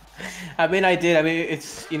 I did.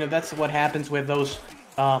 It's, that's what happens with those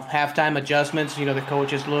halftime adjustments. The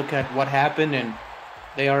coaches look at what happened, and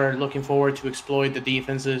they are looking forward to exploit the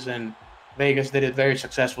defenses, and Vegas did it very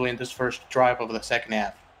successfully in this first drive of the second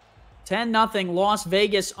half. 10-0 Las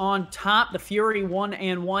Vegas on top. The Fury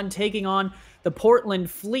 1-1 taking on the Portland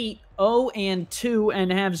Fleet 0-2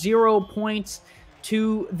 and have 0 points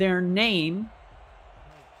to their name.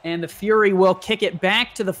 And the Fury will kick it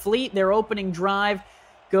back to the Fleet. Their opening drive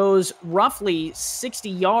goes roughly 60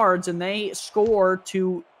 yards, and they score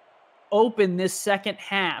to open this second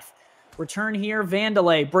half. Return here,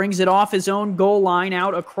 Vandelay brings it off his own goal line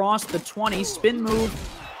out across the 20. Spin move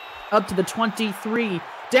up to the 23.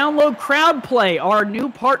 Download Crowd Play, our new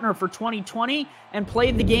partner for 2020, and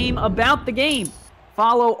play the game about the game.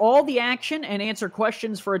 Follow all the action and answer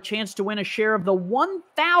questions for a chance to win a share of the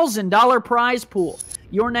 $1,000 prize pool.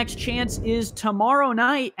 Your next chance is tomorrow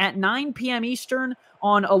night at 9 p.m. Eastern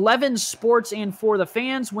on 11 Sports and For the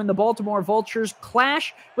Fans when the Baltimore Vultures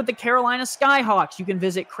clash with the Carolina Skyhawks. You can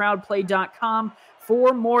visit crowdplay.com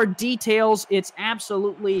for more details. It's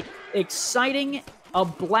absolutely exciting, a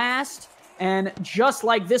blast, and just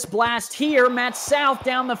like this blast here, Matt South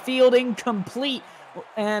down the field incomplete,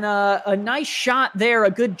 and a nice shot there,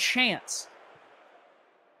 a good chance.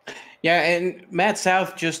 Yeah, and Matt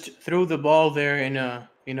South just threw the ball there in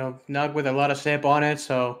not with a lot of step on it,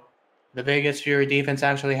 so the Vegas Fury defense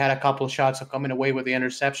actually had a couple of shots of coming away with the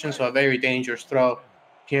interception, so a very dangerous throw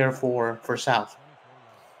here for South.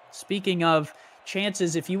 Speaking of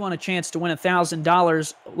chances, if you want a chance to win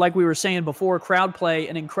 $1,000, like we were saying before, crowd play,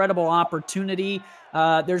 an incredible opportunity.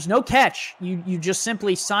 There's no catch. You just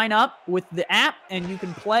simply sign up with the app and you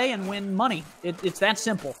can play and win money. It's that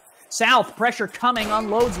simple. South, pressure coming,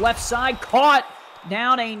 unloads left side, caught,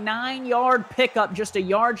 down a 9-yard pickup, just a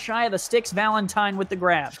yard shy of the sticks. Valentine with the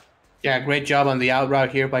grab. Yeah, great job on the out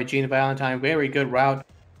route here by Gene Valentine. Very good route,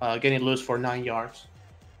 getting loose for 9 yards.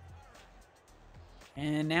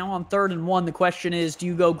 And now on 3rd and 1, the question is, do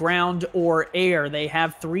you go ground or air? They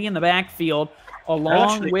have 3 in the backfield,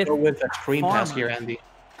 along with a screen pass here, Andy.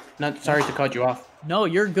 Sorry to cut you off. No,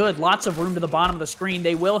 you're good. Lots of room to the bottom of the screen.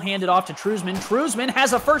 They will hand it off to Truzman. Truzman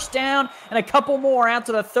has a first down and a couple more out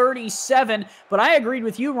to the 37. But I agreed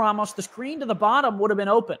with you, Ramos. The screen to the bottom would have been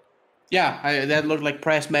open. Yeah, that looked like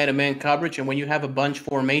press man-to-man coverage. And when you have a bunch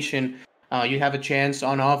formation, you have a chance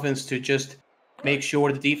on offense to just make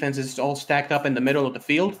sure the defense is all stacked up in the middle of the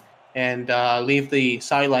field and leave the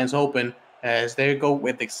sidelines open as they go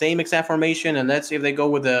with the same exact formation. And let's see if they go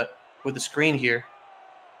with the screen here.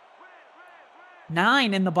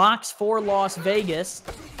 9 in the box for Las Vegas.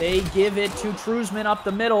 They give it to Truzman up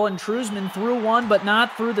the middle, and Truzman threw one, but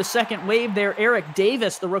not through the second wave there. Eric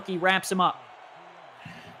Davis, the rookie, wraps him up.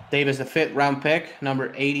 Davis, a 5th-round pick, number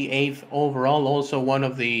 88th overall, also one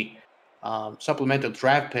of the supplemental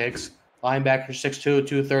draft picks. Linebacker, 6'2",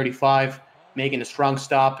 235, making a strong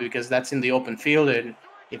stop because that's in the open field, and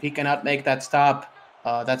if he cannot make that stop,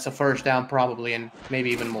 that's a first down probably, and maybe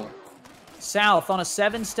even more. South on a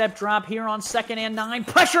 7-step drop here on 2nd and 9.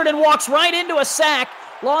 Pressured and walks right into a sack.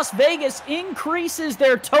 Las Vegas increases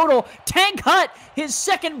their total. Tank Hut, his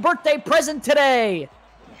 2nd birthday present today.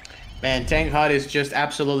 Man, Tank Hut is just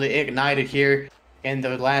absolutely ignited here in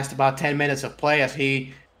the last about 10 minutes of play as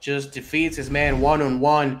he just defeats his man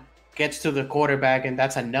one-on-one, gets to the quarterback, and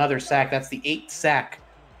that's another sack. That's the 8th sack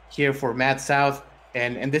here for Matt South.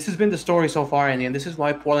 And this has been the story so far, and this is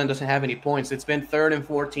why Portland doesn't have any points. It's been 3rd and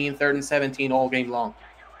 14, 3rd and 17 all game long.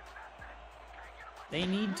 They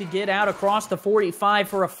need to get out across the 45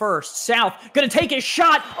 for a first. South going to take his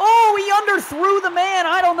shot. Oh, he underthrew the man.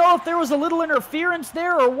 I don't know if there was a little interference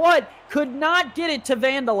there or what. Could not get it to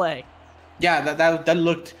Vandelay. Yeah, that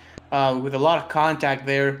looked with a lot of contact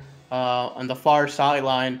there on the far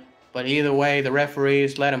sideline. But either way, the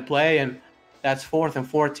referees let him play, and that's 4th and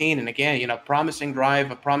 14. And again, promising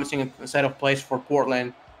drive, a promising set of plays for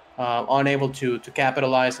Portland, unable to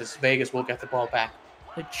capitalize as Vegas will get the ball back.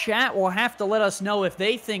 The chat will have to let us know if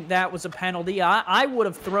they think that was a penalty. I would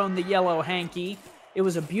have thrown the yellow hanky. It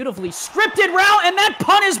was a beautifully scripted route, and that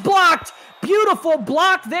punt is blocked. Beautiful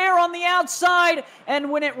block there on the outside.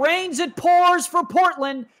 And when it rains, it pours for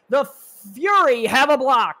Portland. The Fury have a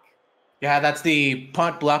block. Yeah, that's the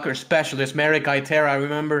punt blocker specialist, Merrick Itera. I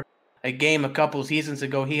remember a game a couple seasons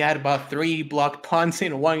ago. He had about 3 blocked punts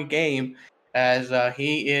in one game, as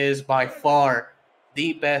he is by far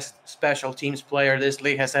the best special teams player this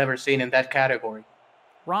league has ever seen in that category.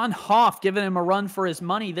 Ron Hoff giving him a run for his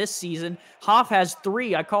money this season. Hoff has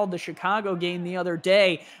 3. I called the Chicago game the other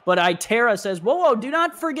day, but Itera says, whoa, do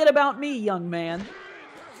not forget about me, young man.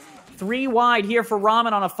 3 wide here for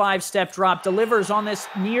Rahman on a 5-step drop. Delivers on this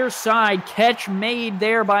near side. Catch made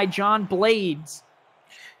there by John Blades.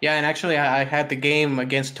 Yeah, and actually I had the game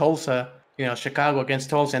against Tulsa, Chicago against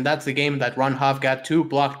Tulsa, and that's the game that Ron Hoff got 2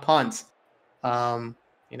 blocked punts. I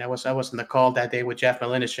wasn't the call that day with Jeff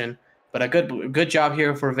Malinishin, but a good job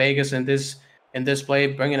here for Vegas in this play,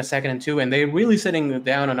 bringing a 2nd and 2, and they're really sitting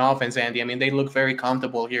down on offense, Andy. I mean, they look very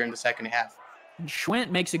comfortable here in the second half. And Schwint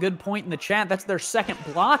makes a good point in the chat. That's their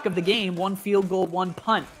 2nd block of the game. 1 field goal, 1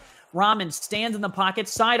 punt. Rahman stands in the pocket,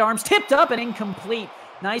 sidearms tipped up and incomplete.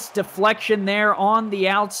 Nice deflection there on the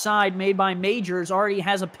outside made by Majors. Already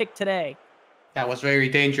has a pick today. That was very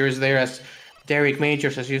dangerous there, as Derek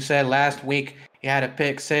Majors, as you said last week, he had a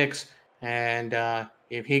pick 6, and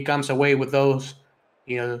if he comes away with those,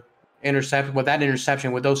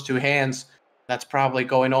 interception with those 2 hands, that's probably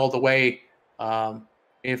going all the way.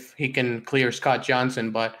 If he can clear Scott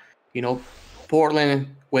Johnson, but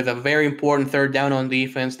Portland with a very important 3rd down on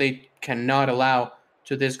defense, they cannot allow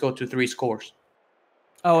to this go to 3 scores.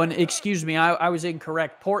 Oh, and excuse me, I was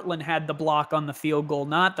incorrect. Portland had the block on the field goal,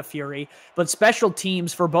 not the Fury. But special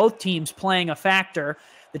teams for both teams playing a factor.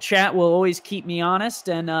 The chat will always keep me honest,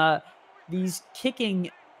 and these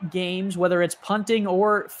kicking games, whether it's punting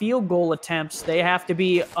or field goal attempts, they have to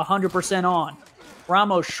be 100% on.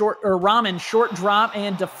 Ramen short drop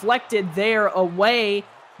and deflected there away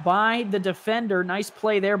by the defender. Nice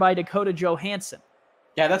play there by Dakota Johansson.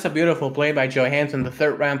 Yeah, that's a beautiful play by Johansson, the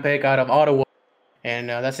 3rd-round pick out of Ottawa. And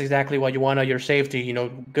that's exactly what you want on your safety. You know,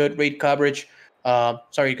 good read coverage.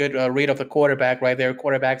 Good read of the quarterback right there.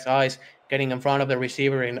 Quarterback's eyes getting in front of the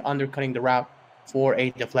receiver and undercutting the route for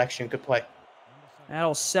a deflection. Good play.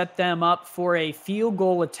 That'll set them up for a field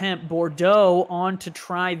goal attempt. Bordeaux on to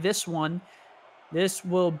try this one. This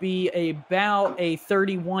will be about a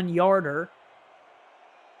 31-yarder.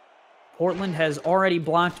 Portland has already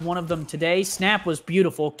blocked one of them today. Snap was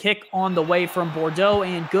beautiful. Kick on the way from Bordeaux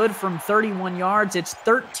and good from 31 yards. It's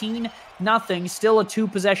 13-0. Still a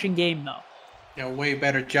 2-possession game, though. You know, way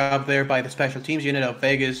better job there by the special teams unit of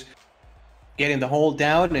Vegas getting the hold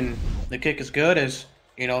down, and the kick is good as,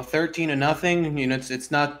 13-0. You know,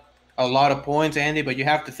 it's not a lot of points, Andy, but you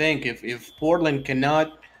have to think if Portland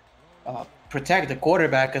cannot protect the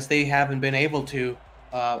quarterback, as they haven't been able to,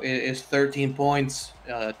 is 13 points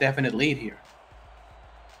definite lead here.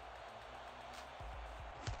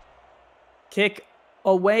 Kick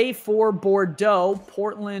away for Bordeaux.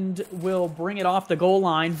 Portland will bring it off the goal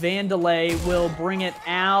line. Vandelay will bring it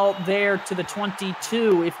out there to the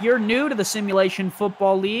 22. If you're new to the Simulation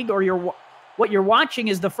Football League, or what you're watching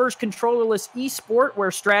is the first controllerless esport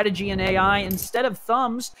where strategy and AI, instead of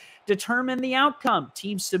thumbs, determine the outcome.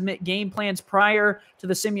 Teams submit game plans prior to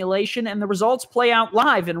the simulation, and the results play out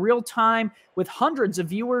live in real time with hundreds of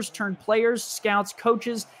viewers turn players, scouts,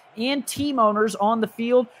 coaches, and team owners on the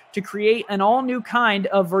field to create an all-new kind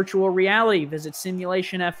of virtual reality. Visit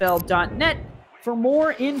simulationfl.net for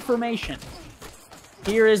more information.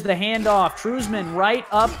 Here is the handoff. Truzman right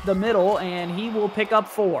up the middle, and he will pick up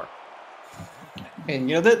 4. And,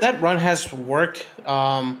 that run has worked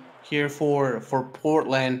here for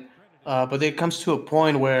Portland. But it comes to a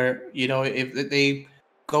point where, if they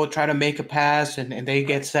go try to make a pass and they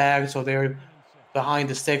get sacked, so they're behind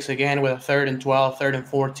the sticks again with a 3rd and 12, 3rd and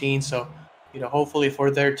 14. So, hopefully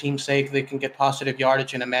for their team's sake, they can get positive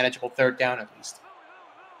yardage and a manageable 3rd down at least.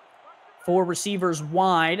 4 receivers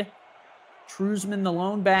wide. Truzman, the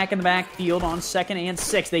lone back in the backfield on 2nd and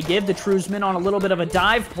 6. They give to Truzman on a little bit of a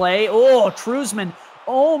dive play. Oh, Truzman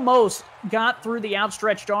almost got through the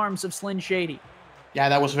outstretched arms of Slyn Shady. Yeah,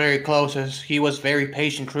 that was very close, as he was very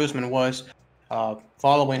patient. Truzman was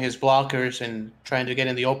following his blockers and trying to get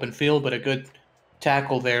in the open field, but a good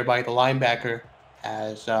tackle there by the linebacker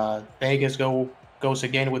as Vegas goes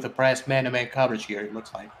again with the press man-to-man coverage here, it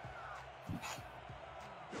looks like.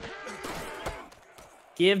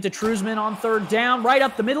 Give to Truzman on 3rd down, right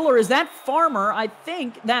up the middle, or is that Farmer? I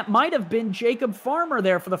think that might have been Jacob Farmer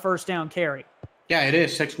there for the 1st down carry. Yeah, it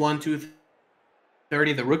is. 6'1",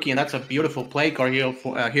 230, the rookie, and that's a beautiful play card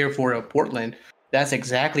here for Portland. That's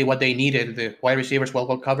exactly what they needed. The wide receivers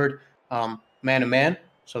well covered, man-to-man.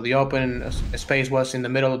 So the open space was in the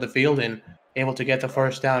middle of the field and able to get the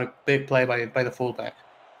 1st down. Big play by the fullback.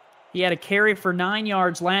 He had a carry for 9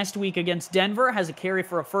 yards last week against Denver, has a carry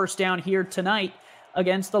for a 1st down here tonight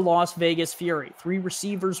against the Las Vegas Fury. 3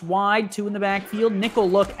 receivers wide, 2 in the backfield. Nickel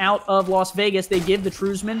look out of Las Vegas. They give to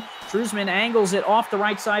Truzman. Truzman angles it off the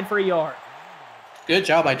right side for a yard. Good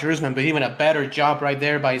job by Truzman, but even a better job right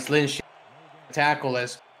there by Slyn Shady tackle,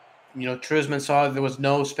 as Truzman saw there was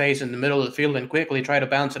no space in the middle of the field and quickly tried to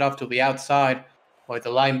bounce it off to the outside. With the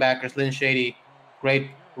linebacker, Slyn Shady,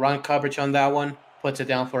 great run coverage on that one. Puts it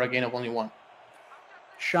down for a gain of only 1.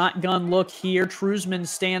 Shotgun look here. Truzman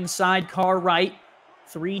stands sidecar right.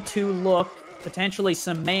 3-2 look. Potentially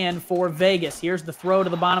some man for Vegas. Here's the throw to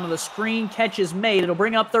the bottom of the screen. Catch is made. It'll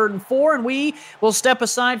bring up 3rd and 4, and we will step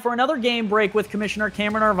aside for another game break with Commissioner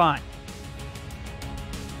Cameron Irvine.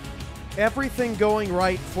 Everything going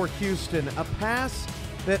right for Houston. A pass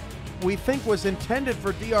that we think was intended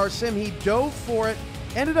for DR Sim. He dove for it,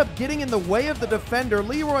 ended up getting in the way of the defender.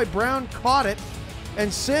 Leroy Brown caught it,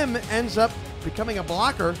 and Sim ends up becoming a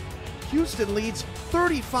blocker. Houston leads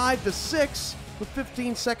 35-6 with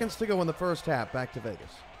 15 seconds to go in the 1st half. Back to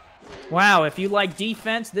Vegas. Wow, if you like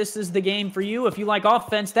defense, this is the game for you. If you like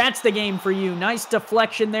offense, that's the game for you. Nice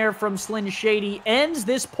deflection there from Slyn Shady. Ends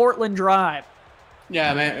this Portland drive.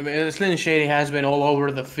 Yeah, man, Slyn Shady has been all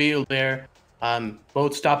over the field there,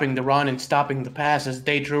 both stopping the run and stopping the passes.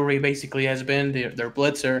 Day Drury basically has been their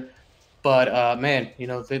blitzer, But man,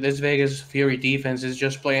 this Vegas Fury defense is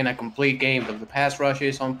just playing a complete game. The pass rush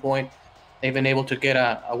is on point. They've been able to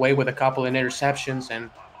get away with a couple of interceptions, and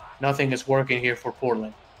nothing is working here for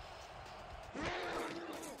Portland.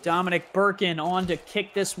 Dominic Birkin on to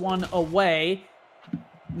kick this one away.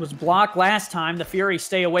 Was blocked last time. The Fury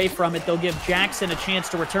stay away from it. They'll give Jackson a chance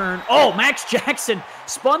to return. Oh, Max Jackson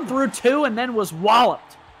spun through two and then was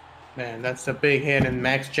walloped. Man, that's a big hit. And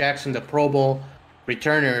Max Jackson, the Pro Bowl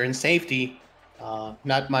returner in safety,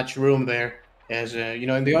 not much room there. As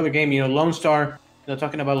in the other game, Lone Star.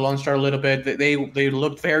 Talking about Lone Star a little bit, they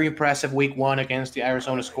looked very impressive week 1 against the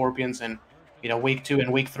Arizona Scorpions, and week 2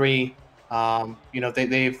 and week 3,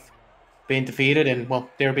 they've been defeated, and well,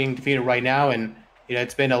 they're being defeated right now, and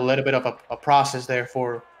it's been a little bit of a process there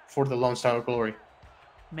for the Lone Star Glory.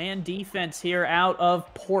 Man defense here out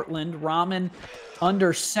of Portland. Rahman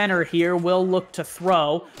under center here will look to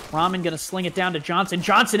throw. Rahman going to sling it down to Johnson.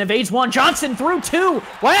 Johnson evades one. Johnson through two.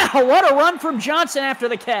 Wow, what a run from Johnson after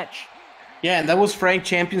the catch. Yeah, and that was Frank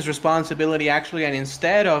Champion's responsibility, actually. And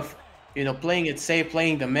instead of, playing it safe,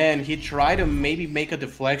 playing the man, he tried to maybe make a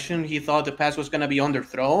deflection. He thought the pass was going to be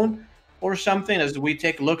underthrown or something. As we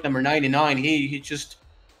take a look, number 99, he just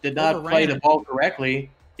did not play the ball correctly.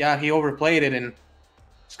 Yeah, he overplayed it, and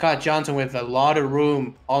Scott Johnson with a lot of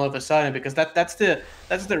room all of a sudden, because that's the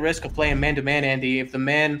risk of playing man-to-man, Andy. If the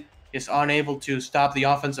man is unable to stop the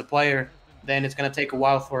offensive player, then it's going to take a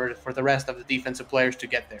while for the rest of the defensive players to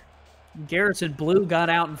get there. Garrison Blue got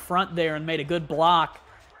out in front there and made a good block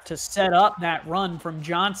to set up that run from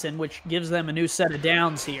Johnson, which gives them a new set of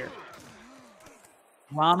downs here.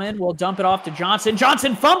 Rahman will dump it off to Johnson.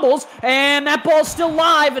 Johnson fumbles, and that ball's still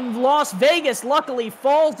live, and Las Vegas luckily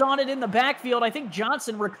falls on it in the backfield. I think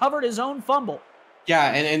Johnson recovered his own fumble.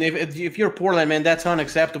 Yeah, and if you're Portland, man, that's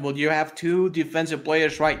unacceptable. You have two defensive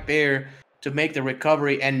players right there to make the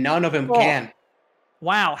recovery, and none of them can.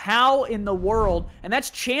 Wow, how in the world? And that's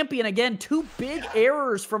Champion again. 2 big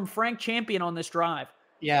errors from Frank Champion on this drive.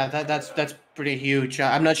 Yeah, that's pretty huge.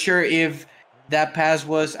 I'm not sure if that pass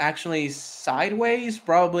was actually sideways.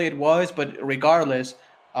 Probably it was, but regardless,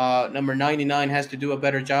 number 99 has to do a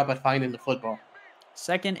better job at finding the football.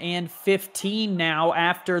 2nd and 15 now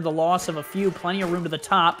after the loss of a few. Plenty of room to the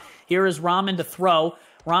top. Here is Rahman to throw.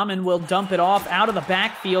 Rahman will dump it off out of the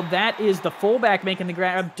backfield. That is the fullback making the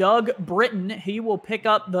grab, Doug Britton. He will pick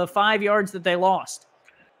up the 5 yards that they lost.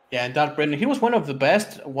 Yeah, and Doug Britton, he was one of the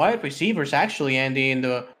best wide receivers, actually, Andy, in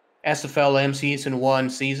the SFL Season 1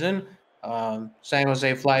 season. San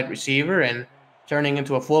Jose flight receiver and turning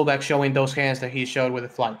into a fullback, showing those hands that he showed with the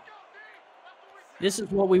flight. This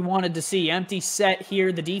is what we wanted to see. Empty set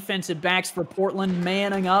here. The defensive backs for Portland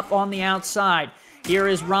manning up on the outside. Here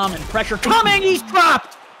is Rahman. Pressure coming. He's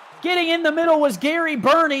dropped. Getting in the middle was Gary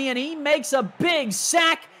Burney, and he makes a big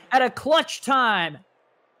sack at a clutch time.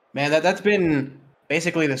 Man, that's been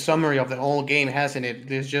basically the summary of the whole game, hasn't it?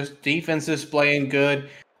 There's just defenses playing good.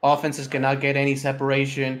 Offenses cannot get any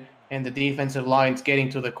separation. And the defensive line's getting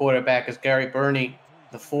to the quarterback as Gary Burney,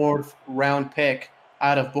 the 4th round pick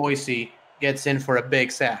out of Boise, gets in for a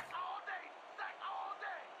big sack.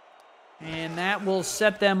 And that will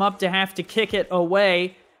set them up to have to kick it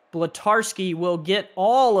away. Blatarski will get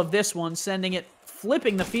all of this one, sending it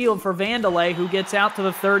flipping the field for Vandelay, who gets out to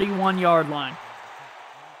the 31-yard line.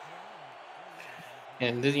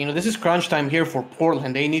 And this is crunch time here for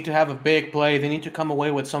Portland. They need to have a big play. They need to come away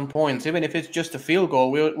with some points, even if it's just a field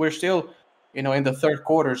goal. We're still, in the 3rd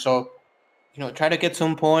quarter. So, try to get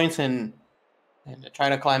some points and try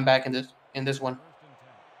to climb back in this one.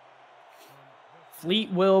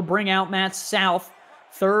 Fleet will bring out Matt South.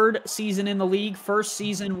 3rd season in the league, 1st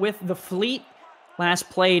season with the Fleet. Last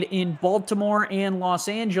played in Baltimore and Los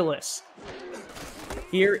Angeles.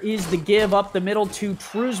 Here is the give up the middle to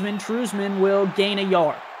Truzman. Truzman will gain a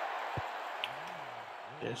yard.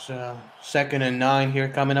 It's 2nd and 9 here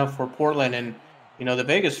coming up for Portland. And, the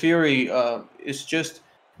Vegas Fury is just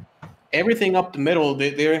everything up the middle.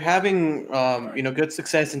 They're having, good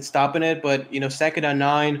success in stopping it. But, 2nd and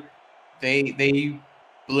 9, they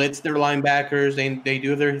blitz their linebackers. They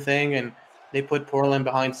do their thing, and they put Portland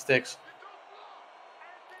behind sticks.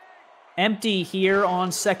 Empty here on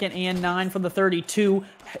 2nd and 9 from the 32.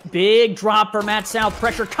 Big drop for Matt South.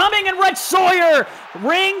 Pressure coming, and Red Sawyer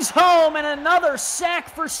rings home, and another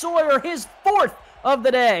sack for Sawyer, his 4th of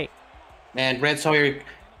the day. Man, Red Sawyer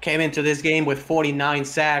came into this game with 49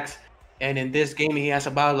 sacks, and in this game he has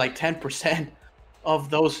about 10% of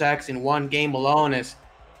those sacks in one game alone, as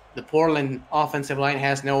the Portland offensive line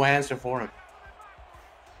has no answer for him.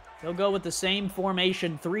 They'll go with the same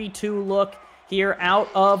formation, 3-2 look here out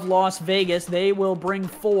of Las Vegas. They will bring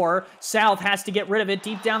 4. South has to get rid of it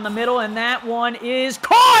deep down the middle, and that one is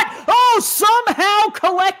caught! Oh, somehow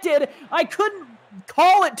collected! I couldn't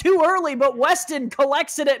call it too early, but Weston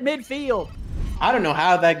collects it at midfield. I don't know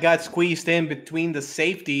how that got squeezed in between the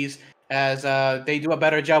safeties as they do a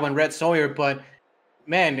better job on Red Sawyer, but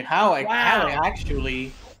man, how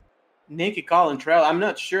actually Nikki Colantrelli, I'm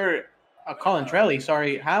not sure, Colantrelli,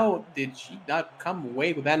 sorry, how did she not come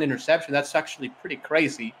away with that interception? That's actually pretty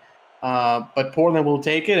crazy. But Portland will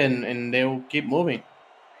take it, and they'll keep moving.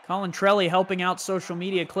 Colantrelli helping out social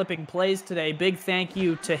media clipping plays today. Big thank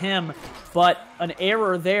you to him. But an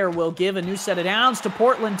error there will give a new set of downs to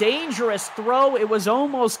Portland. Dangerous throw. It was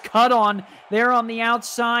almost cut on there on the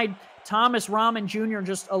outside. Thomas Rahman Jr.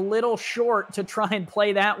 just a little short to try and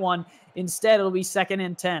play that one. Instead, it'll be 2nd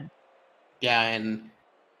and 10. Yeah, and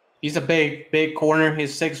he's a big corner.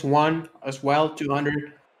 He's 6'1" as well,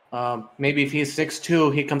 200. Maybe if he's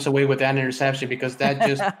 6'2", he comes away with that interception because that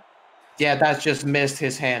just... Yeah, that's just missed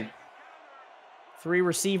his hand. 3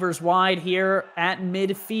 receivers wide here at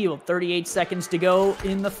midfield. 38 seconds to go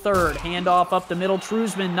in the third. Handoff up the middle.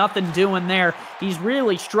 Truzman, nothing doing there. He's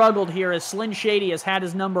really struggled here as Slyn Shady has had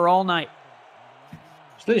his number all night.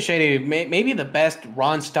 Slyn Shady, maybe the best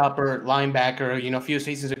run stopper linebacker, a few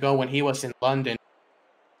seasons ago when he was in London.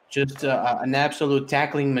 Just an absolute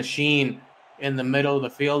tackling machine in the middle of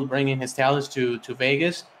the field, bringing his talents to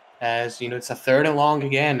Vegas. As it's a 3rd and long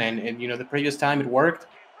again, and the previous time it worked,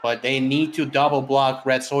 but they need to double block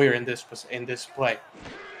Red Sawyer in this play.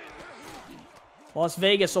 Las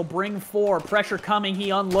Vegas will bring 4. Pressure coming.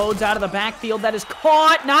 He unloads out of the backfield. That is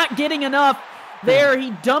caught. Not getting enough there.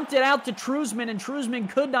 He dumped it out to Truzman, and Truzman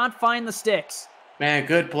could not find the sticks. Man,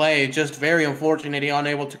 good play. Just very unfortunate he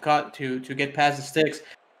unable to get past the sticks.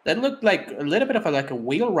 That looked like a little bit of a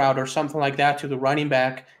wheel route or something like that to the running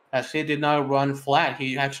back. As he did not run flat,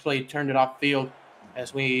 he actually turned it off field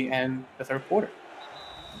as we end the third quarter.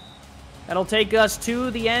 That'll take us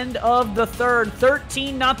to the end of the third.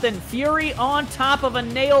 13-0. Fury on top of a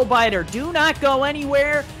nail-biter. Do not go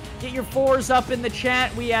anywhere. Get your 4s up in the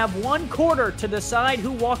chat. We have 1 quarter to decide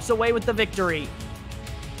who walks away with the victory.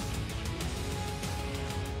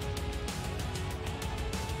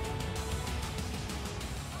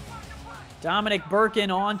 Dominic Birkin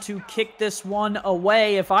on to kick this one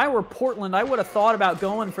away. If I were Portland, I would have thought about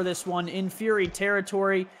going for this one in Fury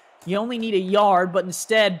territory. You only need a yard, but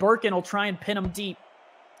instead, Birkin will try and pin him deep.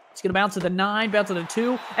 It's going to bounce to the 9, bounce to the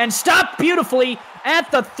 2, and stop beautifully at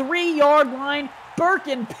the 3-yard line.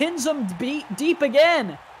 Birkin pins him deep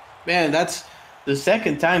again. Man, that's the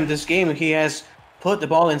 2nd time this game he has put the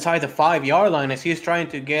ball inside the 5-yard line as he's trying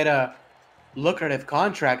to get a lucrative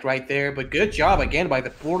contract right there. But good job again by the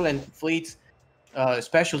Portland Fleet's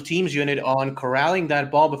special teams unit on corralling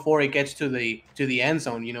that ball before it gets to the end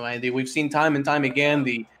zone. And we've seen time and time again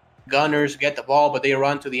the Gunners get the ball, but they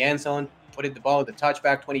run to the end zone, put the ball at the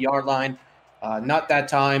touchback 20-yard line. Not that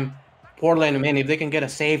time. Portland, man, if they can get a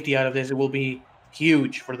safety out of this, it will be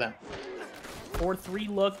huge for them. 4-3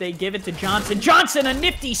 look, they give it to Johnson. Johnson, a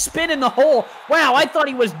nifty spin in the hole. Wow, I thought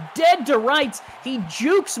he was dead to rights. He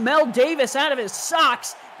jukes Mel Davis out of his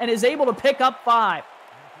socks and is able to pick up 5.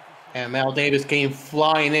 And Mel Davis came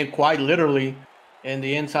flying in quite literally in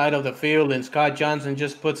the inside of the field, and Scott Johnson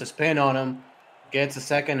just puts a spin on him, gets a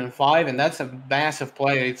 2nd and 5, and that's a massive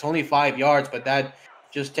play. It's only 5 yards, but that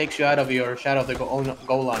just takes you out of your shadow of the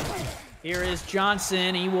goal line. Here is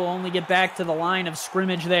Johnson. He will only get back to the line of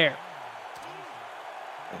scrimmage there.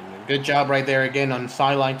 And good job right there again on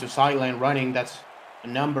sideline to sideline running. That's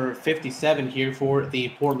number 57 here for the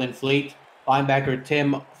Portland Fleet. Linebacker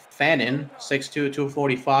Tim Fannin, 6'2",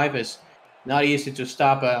 245, is not easy to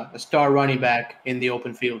stop a star running back in the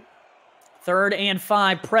open field. 3rd and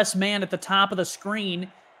 5. Press man at the top of the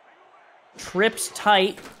screen. Trips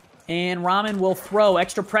tight. And Rahman will throw.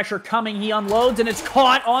 Extra pressure coming. He unloads, and it's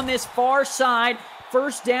caught on this far side.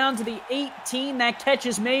 1st down to the 18. That catch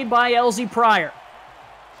is made by LZ Pryor.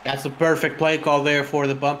 That's a perfect play call there for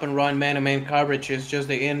the bump and run man-to-man coverage. It's just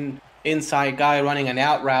the inside guy running an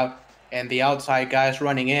out route, and the outside guys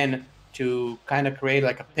running in to kind of create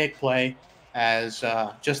like a pick play as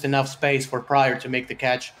just enough space for Pryor to make the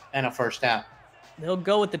catch and a 1st down. They'll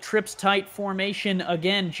go with the trips tight formation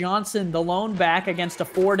again. Johnson, the lone back against a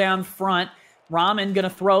 4-down front. Rahman going to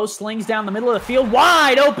throw, slings down the middle of the field.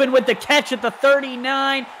 Wide open with the catch at the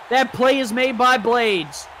 39. That play is made by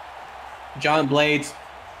Blades. John Blades,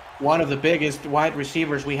 one of the biggest wide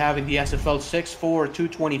receivers we have in the SFL, 6'4",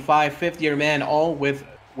 225, 5th-year man, all with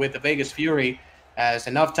the Vegas Fury. As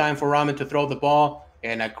enough time for Rahman to throw the ball,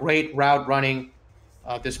 and a great route running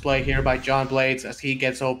display here by John Blades as he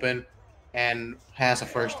gets open and has a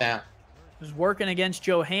first down. Was working against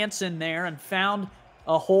Johansson there and found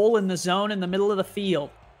a hole in the zone in the middle of the field.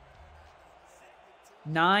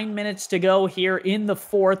 9 minutes to go here in the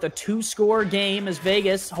fourth. A 2-score game as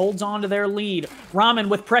Vegas holds on to their lead. Rahman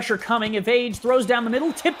with pressure coming, evades, throws down the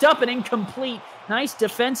middle, tipped up and incomplete. Nice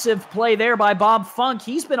defensive play there by Bob Funk.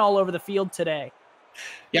 He's been all over the field today.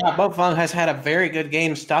 Yeah, Bob Funk has had a very good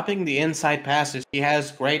game stopping the inside passes. He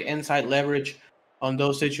has great inside leverage on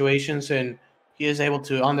those situations, and he is able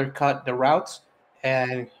to undercut the routes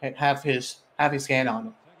and have his hand on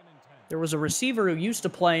it. There was a receiver who used to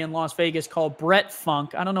play in Las Vegas called Brett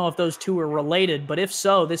Funk. I don't know if those two are related, but if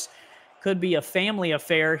so, this could be a family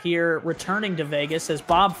affair here returning to Vegas as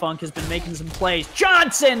Bob Funk has been making some plays.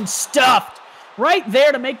 Johnson stuffed! Right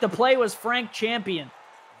there to make the play was Frank Champion.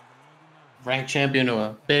 Frank Champion,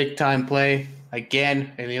 a big-time play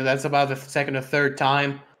again. And that's about the second or third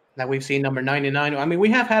time that we've seen number 99. I mean, we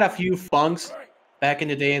have had a few Funks back in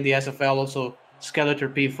the day in the SFL. Also,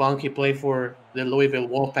 Skeletor P. Funk, he played for the Louisville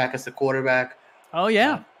Wolfpack as the quarterback. Oh,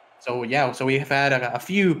 yeah. So we have had a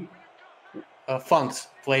few Funks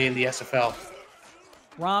play in the SFL.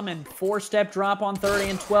 Rahman, 4-step drop on 30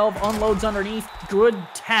 and 12, unloads underneath, good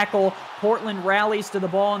tackle. Portland rallies to the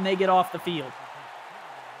ball, and they get off the field.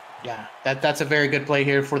 Yeah, that's a very good play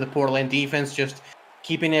here for the Portland defense, just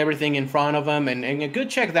keeping everything in front of them, and a good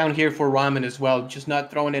check down here for Rahman as well, just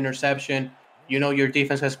not throwing interception. Your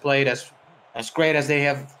defense has played as great as they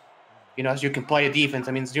have, as you can play a defense.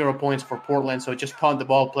 I mean, 0 points for Portland, so just punt the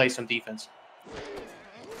ball, play some defense.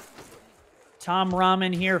 Tom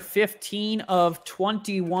Rahman here, 15 of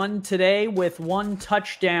 21 today with 1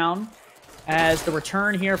 touchdown. As the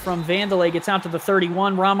return here from Vandelay gets out to the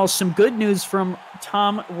 31. Ramos, some good news from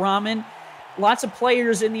Tom Rahman. Lots of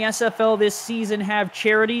players in the SFL this season have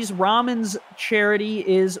charities. Rahman's charity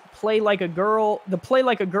is Play Like a Girl, the Play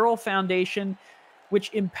Like a Girl Foundation,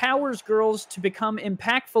 which empowers girls to become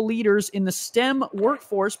impactful leaders in the STEM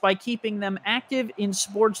workforce by keeping them active in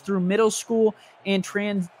sports through middle school and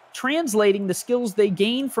translating the skills they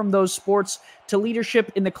gain from those sports to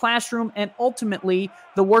leadership in the classroom and ultimately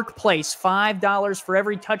the workplace. $5 for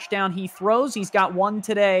every touchdown he throws. He's got 1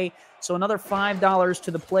 today, so another $5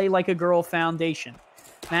 to the Play Like a Girl Foundation.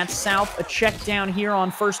 Matt South, a check down here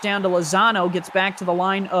on first down to Lozano, gets back to the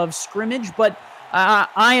line of scrimmage, but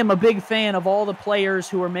I am a big fan of all the players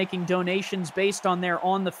who are making donations based on their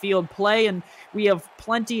on-the-field play, and we have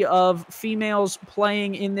plenty of females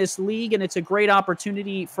playing in this league, and it's a great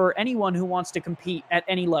opportunity for anyone who wants to compete at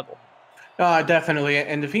any level. Definitely,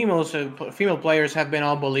 and the female players have been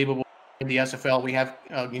unbelievable in the SFL. We have,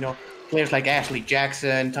 players like Ashley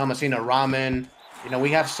Jackson, Thomasina Rahman. We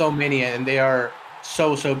have so many, and they are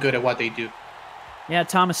so good at what they do. Yeah,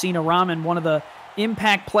 Thomasina Rahman, one of the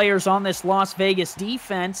impact players on this Las Vegas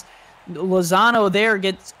defense. Lozano there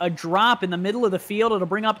gets a drop in the middle of the field. It'll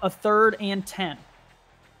bring up a 3rd and 10.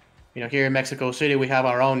 Here in Mexico City, we have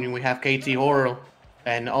our own. We have KT Horrell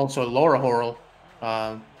and also Laura Horrell,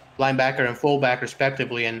 linebacker and fullback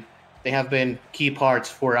respectively, and they have been key parts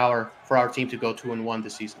for our team to go 2-1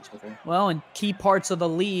 this season. Well, and key parts of the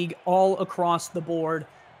league all across the board.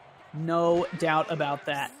 No doubt about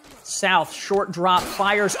that. South, short drop,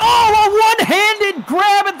 fires. Oh, a one-handed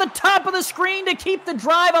grab at the top of the screen to keep the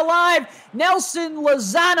drive alive. Nelson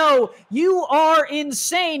Lozano, you are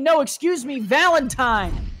insane. No, excuse me,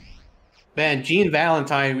 Valentine. Man, Gene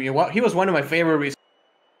Valentine, he was one of my favorite receivers.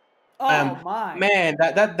 Oh, my. Man,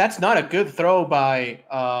 that's not a good throw by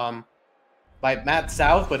Matt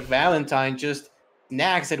South, but Valentine just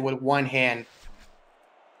nags it with one hand.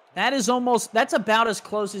 That's about as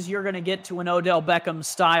close as you're going to get to an Odell Beckham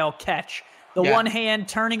style catch. The one hand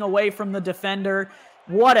turning away from the defender.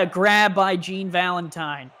 What a grab by Gene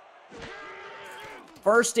Valentine.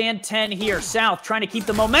 1st and 10 here. South trying to keep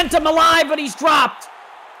the momentum alive, but he's dropped.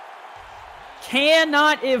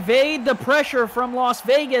 Cannot evade the pressure from Las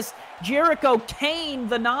Vegas. Jericho Kane,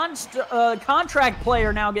 the non-contract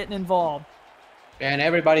player, now getting involved. And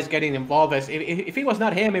everybody's getting involved. If it was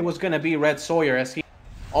not him, it was going to be Red Sawyer, as he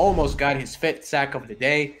almost got his 5th sack of the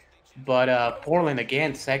day. But Portland,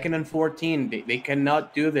 again, 2nd and 14. They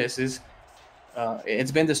cannot do this.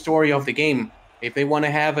 It's been the story of the game. If they want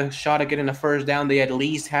to have a shot at getting a first down, they at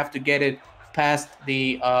least have to get it past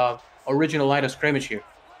the original line of scrimmage here.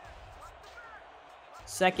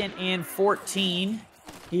 2nd and 14.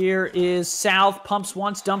 Here is South. Pumps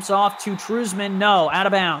once, dumps off to Truzman. No, out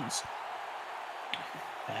of bounds.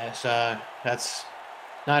 That's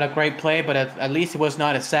not a great play, but at least it was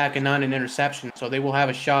not a sack and not an interception. So they will have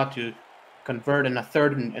a shot to convert in a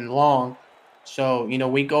 3rd and long. So,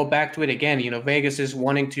 we go back to it again. Vegas is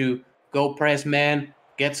wanting to go press man,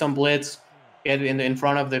 get some blitz, get in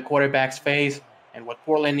front of the quarterback's face. And what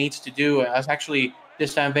Portland needs to do, as actually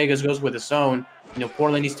this time Vegas goes with the zone,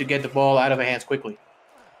 Portland needs to get the ball out of their hands quickly.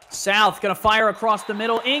 South going to fire across the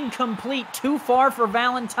middle. Incomplete. Too far for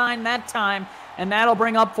Valentine that time. And that'll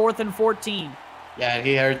bring up 4th and 14. Yeah,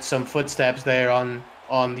 he heard some footsteps there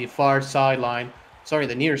on the far sideline. Sorry,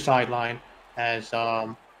 the near sideline, as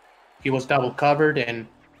he was double covered and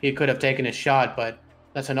he could have taken a shot. But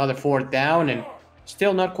that's another 4th down, and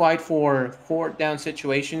still not quite for 4th down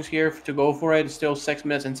situations here to go for it. Still 6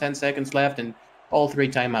 minutes and 10 seconds left and all 3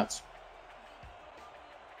 timeouts.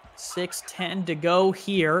 6:10 to go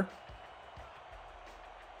here.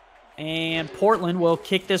 And Portland will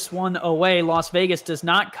kick this one away. Las Vegas does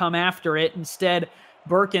not come after it. Instead,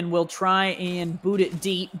 Birkin will try and boot it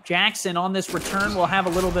deep. Jackson on this return will have a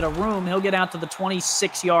little bit of room. He'll get out to the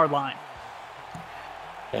 26-yard line.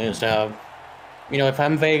 And, if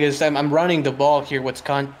I'm Vegas, I'm running the ball here with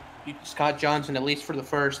Scott Johnson, at least for the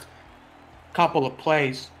first couple of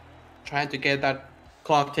plays, trying to get that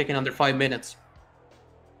clock ticking under 5 minutes.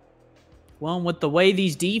 Well, with the way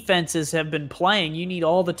these defenses have been playing, you need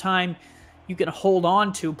all the time you can hold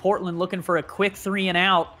on to. Portland looking for a quick 3 and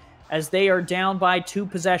out as they are down by 2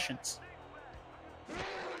 possessions.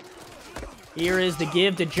 Here is the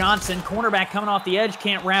give to Johnson. Cornerback coming off the edge,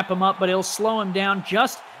 can't wrap him up, but he'll slow him down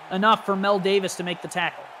just enough for Mel Davis to make the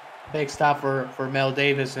tackle. Big stop for Mel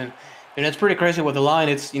Davis, and it's pretty crazy with the line.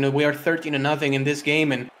 It's we are 13-0 in this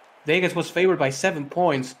game, and Vegas was favored by 7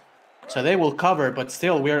 points. So they will cover, but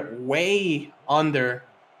still, we're way under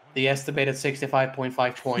the estimated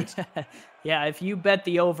 65.5 points. Yeah, if you bet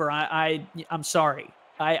the over, I'm sorry.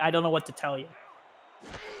 I don't know what to tell you.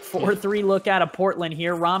 4-3 look out of Portland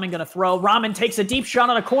here. Rahman going to throw. Rahman takes a deep shot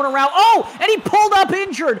on a corner route. Oh, and he pulled up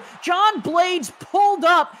injured. John Blades pulled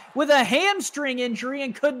up with a hamstring injury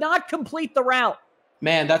and could not complete the route.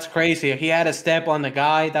 Man, that's crazy. He had a step on the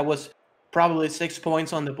guy that was probably 6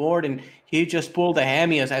 points on the board, and he just pulled a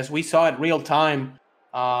hammy as we saw it real time.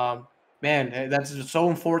 Man, that's so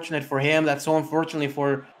unfortunate for him. That's so unfortunately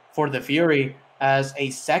for the Fury, as a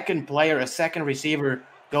second receiver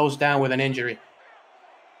goes down with an injury.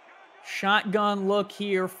 Shotgun look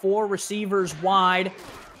here, 4 receivers wide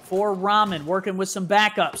for Rahman, working with some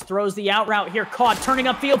backups. Throws the out route here, caught, turning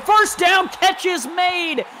upfield. First down, catch is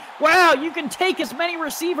made. Wow, you can take as many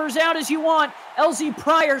receivers out as you want. LZ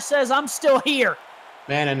Pryor says, I'm still here.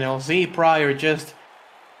 Man, and LZ Pryor just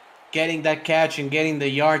getting that catch and getting the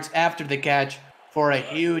yards after the catch for a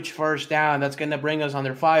huge first down. That's going to bring us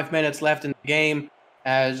under 5 minutes left in the game,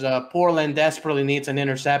 as Portland desperately needs an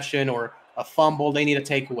interception or a fumble. They need a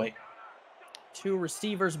takeaway. 2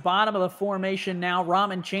 receivers, bottom of the formation now.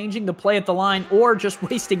 Rahman changing the play at the line or just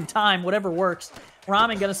wasting time, whatever works.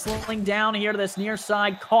 Rahman going to sling down here to this near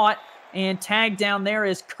side, caught and tagged down there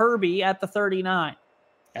is Kirby at the 39.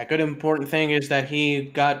 A good important thing is that he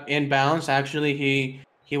got inbounds. Actually,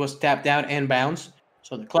 he was tapped out inbounds.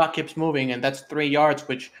 So the clock keeps moving, and that's 3 yards,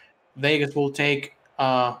 which Vegas will take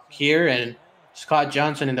here. And Scott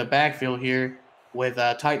Johnson in the backfield here with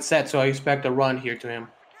a tight set, so I expect a run here to him.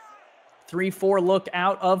 3-4 look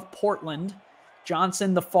out of Portland.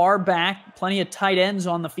 Johnson the far back. Plenty of tight ends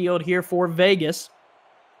on the field here for Vegas.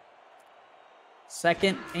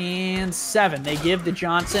 2nd and 7. They give to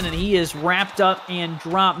Johnson, and he is wrapped up and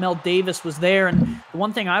dropped. Mel Davis was there. And the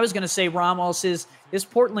one thing I was going to say, Ramos, is this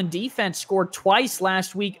Portland defense scored twice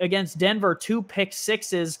last week against Denver, 2 pick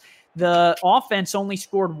sixes. The offense only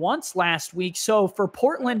scored once last week. So for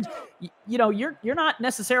Portland, you're not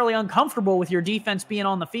necessarily uncomfortable with your defense being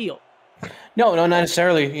on the field. No, not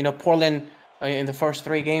necessarily. Portland in the first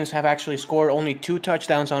 3 games have actually scored only 2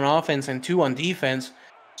 touchdowns on offense and 2 on defense.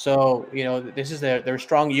 So, this is their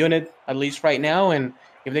strong unit, at least right now. And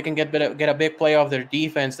if they can get a big play off their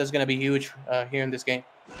defense, that's going to be huge here in this game.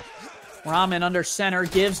 Rahman under center,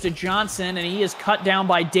 gives to Johnson, and he is cut down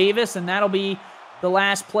by Davis, and that'll be the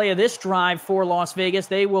last play of this drive for Las Vegas.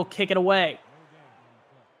 They will kick it away.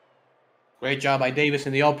 Great job by Davis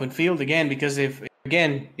in the open field again, because if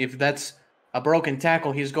that's a broken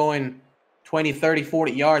tackle, he's going 20, 30,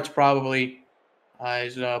 40 yards probably.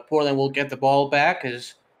 As Portland will get the ball back,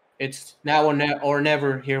 as it's now or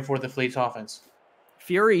never here for the Fleets offense.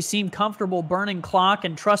 Fury seemed comfortable burning clock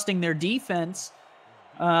and trusting their defense,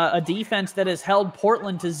 a defense that has held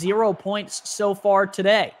Portland to 0 points so far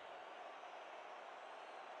today.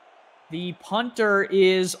 The punter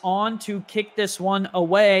is on to kick this one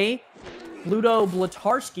away. Ludo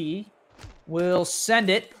Blatarski will send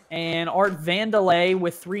it, and Art Vandelay,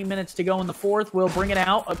 with 3 minutes to go in the 4th, will bring it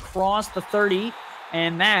out across the 30,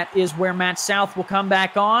 and that is where Matt South will come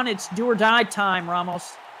back on. It's do or die time,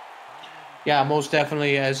 Ramos. Yeah, most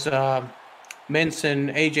definitely. As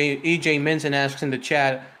Minson, EJ Minson asks in the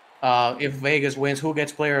chat, if Vegas wins, who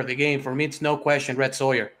gets player of the game? For me, it's no question Red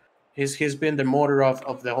Sawyer. He's been the motor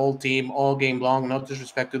of the whole team all game long. No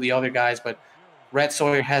disrespect to the other guys, but Red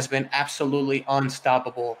Sawyer has been absolutely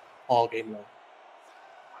unstoppable all game long.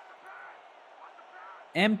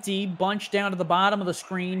 Empty, bunched down to the bottom of the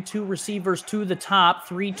screen, 2 receivers to the top,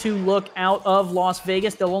 3-2 look out of Las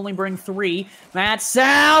Vegas. They'll only bring 3. Matt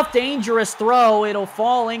South, dangerous throw. It'll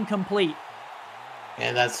fall incomplete.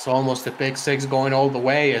 And that's almost a pick 6 going all the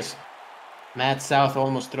way as Matt South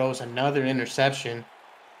almost throws another interception.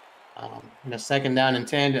 In a 2nd down and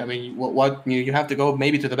 10, I mean, you have to go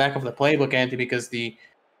maybe to the back of the playbook, Andy, because the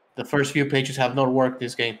first few pages have not worked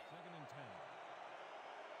this game.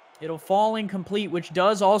 It'll fall incomplete, which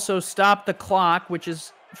does also stop the clock, which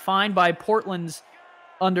is fine by Portland's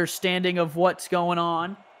understanding of what's going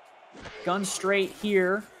on. Gun straight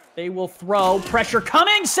here. They will throw. Pressure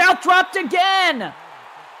coming. South dropped again.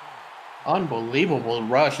 Unbelievable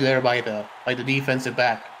rush there by the defensive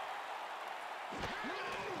back.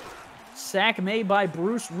 Sack made by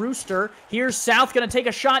Bruce Rooster. Here's South going to take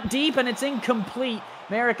a shot deep, and it's incomplete.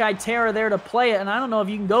 Merrick Itera there to play it, and I don't know if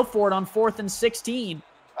you can go for it on 4th and 16.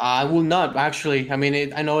 I will not, actually. I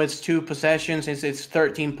mean, I know it's 2 possessions, it's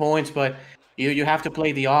 13 points, but you have to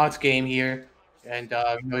play the odds game here. And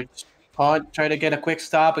just try to get a quick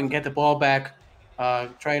stop and get the ball back.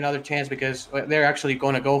 Try another chance because they're actually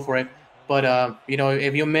going to go for it. But,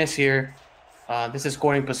 if you miss here, this is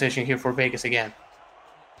scoring position here for Vegas again.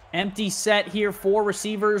 Empty set here, 4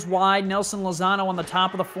 receivers wide. Nelson Lozano on the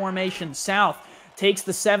top of the formation. South takes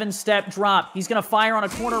the 7-step drop. He's going to fire on a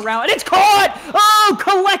corner route, and it's caught! Oh,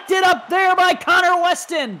 collected up there by Connor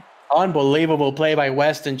Weston. Unbelievable play by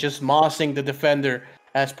Weston, just mossing the defender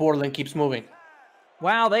as Portland keeps moving.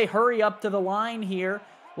 Wow, they hurry up to the line here.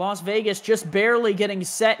 Las Vegas just barely getting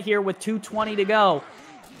set here with 2:20 to go.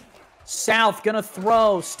 South gonna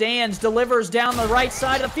throw, stands, delivers down the right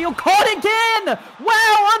side of the field, caught again!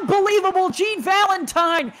 Wow, unbelievable, Gene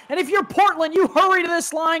Valentine! And if you're Portland, you hurry to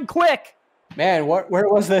this line quick. Man, where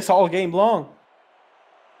was this all game long?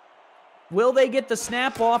 Will they get the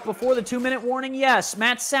snap off before the 2-minute warning? Yes.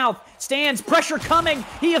 Matt South stands, pressure coming.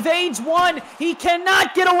 He evades 1. He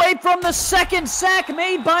cannot get away from the 2nd sack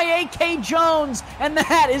made by A.K. Jones. And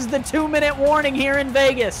that is the 2-minute warning here in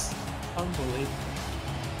Vegas. Unbelievable.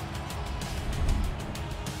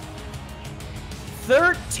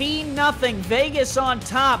 13-0. Vegas on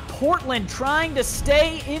top. Portland trying to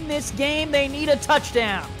stay in this game. They need a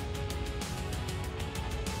touchdown.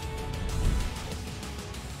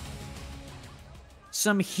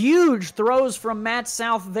 Some huge throws from Matt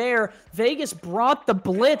South there. Vegas brought the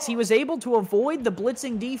blitz. He was able to avoid the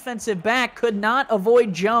blitzing defensive back, could not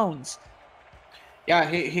avoid Jones. Yeah,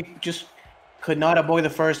 he just could not avoid the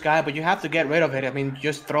first guy, but you have to get rid of it. I mean,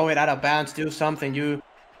 just throw it out of bounds, do something.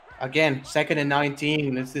 Again, 2nd and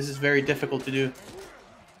 19. This is very difficult to do.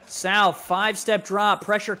 South, 5-step drop,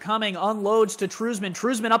 pressure coming, unloads to Truzman.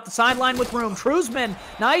 Truzman up the sideline with room. Truzman,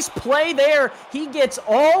 nice play there. He gets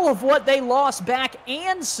all of what they lost back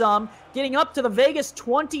and some, getting up to the Vegas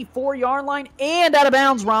 24-yard line and out of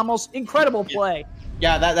bounds, Ramos. Incredible play.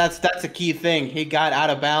 Yeah, that's a key thing. He got out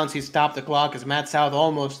of bounds. He stopped the clock as Matt South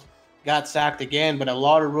almost got sacked again, but a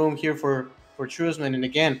lot of room here for Truzman. And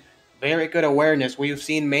again, very good awareness. We've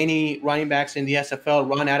seen many running backs in the SFL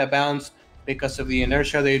run out of bounds because of the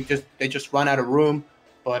inertia. They just run out of room.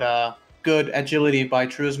 But good agility by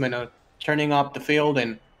Truzman, turning up the field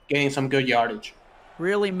and getting some good yardage.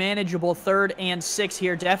 Really manageable 3rd and 6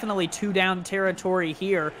 here. Definitely 2-down territory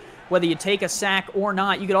here, whether you take a sack or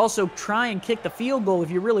not. You could also try and kick the field goal if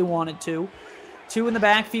you really wanted to. 2 in the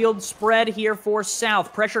backfield, spread here for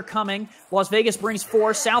South. Pressure coming. Las Vegas brings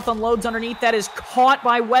 4. South unloads underneath. That is caught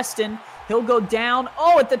by Weston. He'll go down.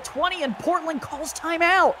 Oh, at the 20, and Portland calls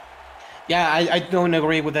timeout. Yeah, I don't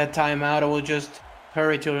agree with that timeout. I will just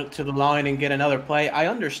hurry to the line and get another play. I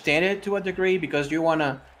understand it to a degree because you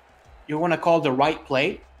wanna call the right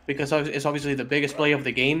play because it's obviously the biggest play of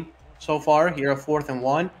the game so far here, a 4th and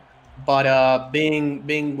 1. But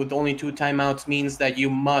being with only 2 timeouts means that you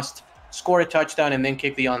must score a touchdown and then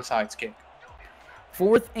kick the onside kick.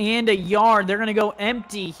 4th and a yard. They're going to go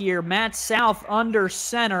empty here. Matt South under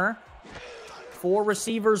center. 4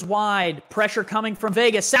 receivers wide. Pressure coming from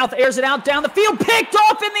Vegas. South airs it out down the field. Picked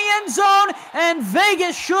off in the end zone. And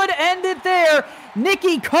Vegas should end it there.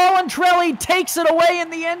 Nicky Colantrelli takes it away in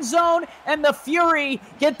the end zone. And the Fury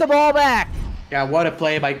get the ball back. Yeah, what a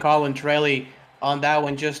play by Colantrelli on that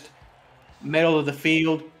one. Just middle of the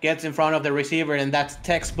field, gets in front of the receiver, and that's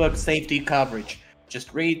textbook safety coverage.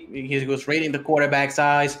 He was reading the quarterback's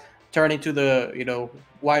eyes, turned into the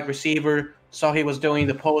wide receiver, saw he was doing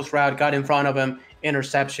the post route, got in front of him,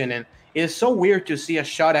 interception. And it is so weird to see a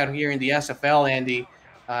shutout here in the SFL, Andy,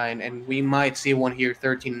 and we might see one here,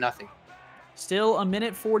 13-0. Still a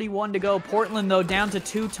minute 41 to go. Portland, though, down to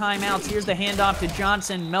 2 timeouts. Here's the handoff to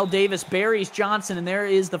Johnson. Mel Davis buries Johnson, and there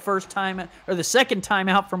is the second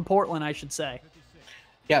timeout from Portland, I should say.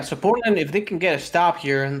 Yeah, so Portland, if they can get a stop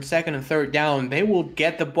here in second and third down, they will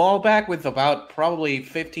get the ball back with about probably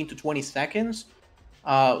 15 to 20 seconds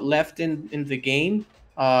left in the game.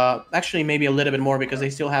 Actually, maybe a little bit more because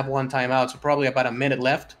they still have 1 timeout, so probably about a minute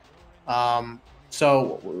left.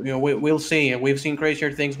 So we'll see. We've seen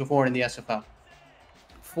crazier things before in the SFL.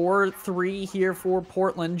 4-3 here for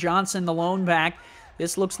Portland. Johnson, the lone back.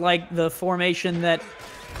 This looks like the formation that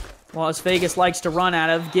Las Vegas likes to run out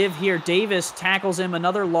of. Give here. Davis tackles him,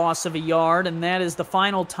 another loss of a yard, and that is the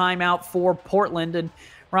final timeout for Portland. And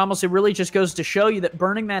Ramos, it really just goes to show you that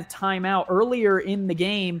burning that timeout earlier in the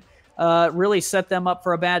game really set them up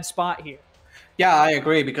for a bad spot here. Yeah, I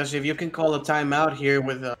agree, because if you can call a timeout here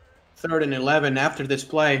with 3rd and 11 after this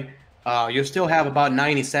play, you still have about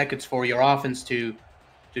 90 seconds for your offense to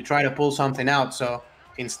try to pull something out. So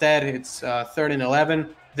instead, it's 3rd and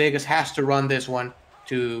 11. Vegas has to run this one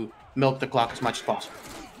to milk the clock as much as possible.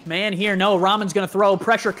 Man here, no, Rahman's going to throw,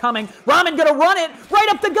 pressure coming. Rahman going to run it right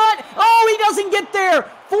up the gut. Oh, he doesn't get there.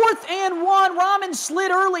 4th and 1. Rahman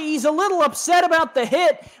slid early. He's a little upset about the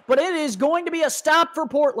hit, but it is going to be a stop for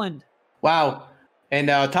Portland. Wow. And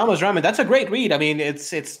Thomas Rahman, that's a great read. I mean,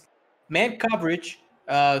 it's man coverage,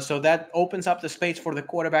 so that opens up the space for the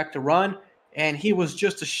quarterback to run. And he was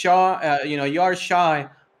just a yard shy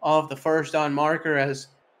of the first down marker as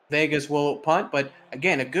Vegas will punt. But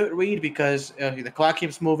again, a good read because the clock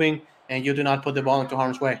keeps moving and you do not put the ball into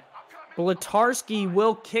harm's way. Blatarski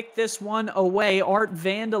will kick this one away. Art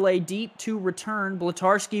Vandelay deep to return.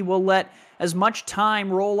 Blatarski will let as much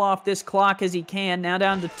time roll off this clock as he can. Now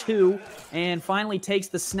down to 2, and finally takes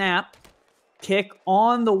the snap. Kick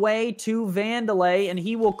on the way to Vandelay, and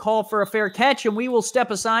he will call for a fair catch, and we will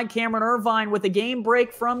step aside. Cameron Irvine with a game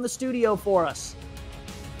break from the studio for us.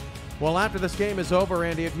 Well, after this game is over,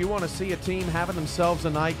 Andy, if you want to see a team having themselves a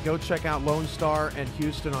night, go check out Lone Star and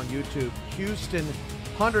Houston on YouTube. Houston,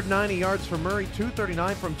 190 yards from Murray,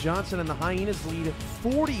 239 from Johnson, and the Hyenas lead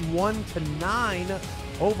 41-9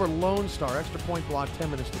 over Lone Star. Extra point block, 10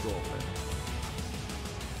 minutes to go.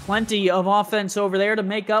 Plenty of offense over there to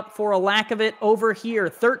make up for a lack of it over here.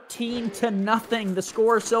 13-0 the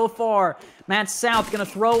score so far. Matt South going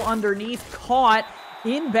to throw underneath, caught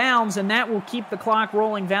inbounds, and that will keep the clock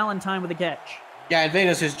rolling. Valentine with a catch. Yeah, and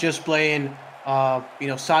Vegas is just playing,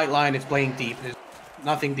 sideline. It's playing deep. There's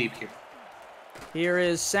nothing deep here. Here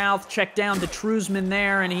is South, check down to Truzman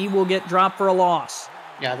there, and he will get dropped for a loss.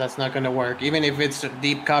 Yeah, that's not going to work. Even if it's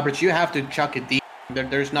deep coverage, you have to chuck it deep.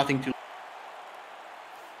 There's nothing to.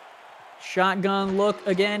 Shotgun look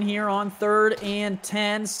again here on 3rd and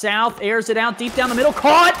 10. South airs it out deep down the middle.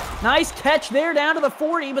 Caught! Nice catch there down to the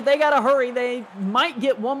 40, but they got to hurry. They might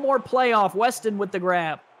get one more play off. Weston with the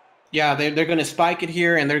grab. Yeah, they're going to spike it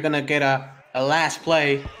here, and they're going to get a last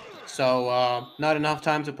play. So not enough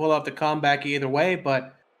time to pull up the comeback either way,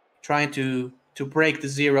 but trying to break the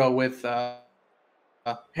 0 with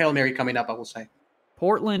Hail Mary coming up, I will say.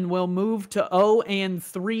 Portland will move to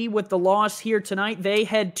 0-3 with the loss here tonight. They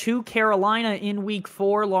head to Carolina in Week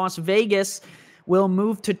 4. Las Vegas will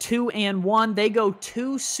move to 2-1. They go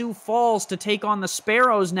to Sioux Falls to take on the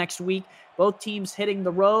Sparrows next week. Both teams hitting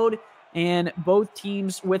the road and both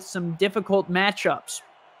teams with some difficult matchups.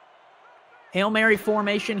 Hail Mary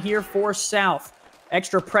formation here for South.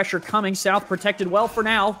 Extra pressure coming. South protected well for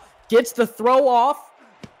now. Gets the throw off.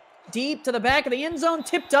 Deep to the back of the end zone,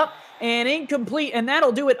 tipped up and incomplete, and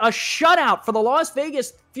that'll do it. A shutout for the Las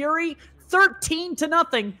Vegas Fury,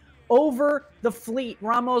 13-0 over the Fleet.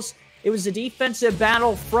 Ramos, it was a defensive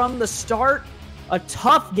battle from the start. A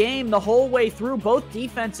tough game the whole way through. Both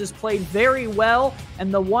defenses played very well,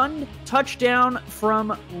 and the one touchdown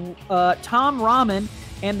from Tom Rahman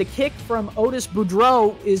and the kick from Otis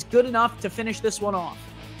Boudreau is good enough to finish this one off.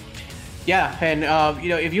 Yeah, and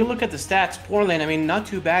if you look at the stats, Portland, I mean, not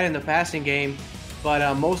too bad in the passing game,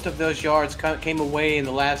 but most of those yards came away in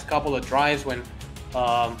the last couple of drives when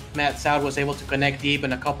Matt South was able to connect deep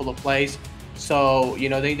in a couple of plays. So,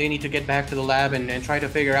 they need to get back to the lab and try to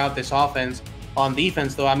figure out this offense. On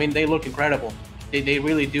defense, though, I mean, they look incredible. They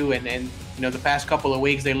really do, and the past couple of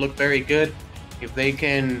weeks, they look very good. If they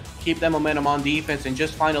can keep that momentum on defense and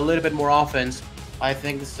just find a little bit more offense, I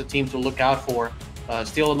think this is a team to look out for.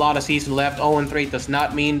 Still a lot of season left. 0-3 does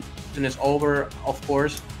not mean season is over, of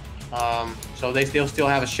course. So they still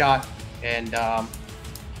have a shot. And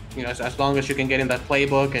You know, as long as you can get in that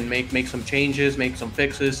playbook and make some changes, make some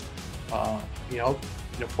fixes,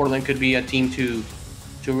 Portland could be a team to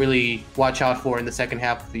really watch out for in the second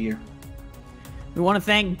half of the year. We want to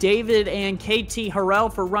thank David and KT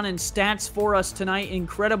Harrell for running stats for us tonight.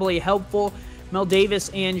 Incredibly helpful. Mel Davis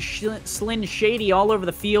and Slyn Shady all over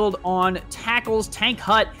the field on tackles. Tank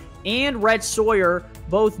Hutt and Rhett Sawyer,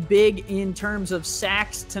 both big in terms of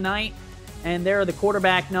sacks tonight. And there are the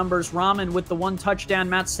quarterback numbers. Rahman with the 1 touchdown.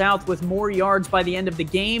 Matt South with more yards by the end of the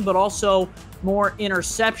game, but also more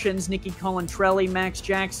interceptions. Nicky Colantrelli, Max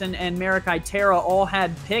Jackson, and Merrick Itera all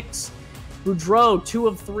had picks. Boudreaux, 2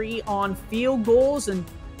 of 3 on field goals. And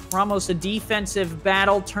Ramos, a defensive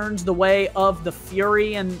battle, turns the way of the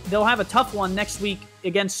Fury. And they'll have a tough one next week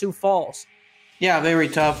against Sioux Falls. Yeah, very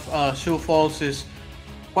tough. Sioux Falls is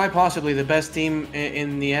quite possibly the best team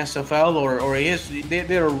in the SFL, or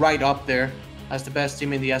they're right up there as the best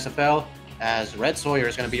team in the SFL, as Rhett Sawyer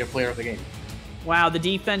is going to be a player of the game. Wow, the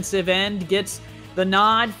defensive end gets the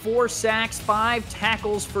nod. 4 sacks, 5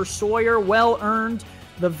 tackles for Sawyer. Well earned.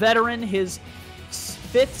 The veteran, his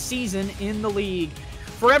 5th season in the league.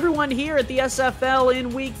 For everyone here at the SFL in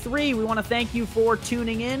Week 3, we want to thank you for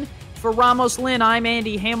tuning in. For Ramos Lynn, I'm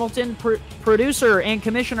Andy Hamilton, producer and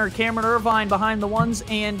Commissioner Cameron Irvine behind the 1s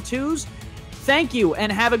and 2s. Thank you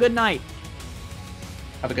and have a good night.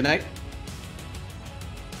 Have a good night.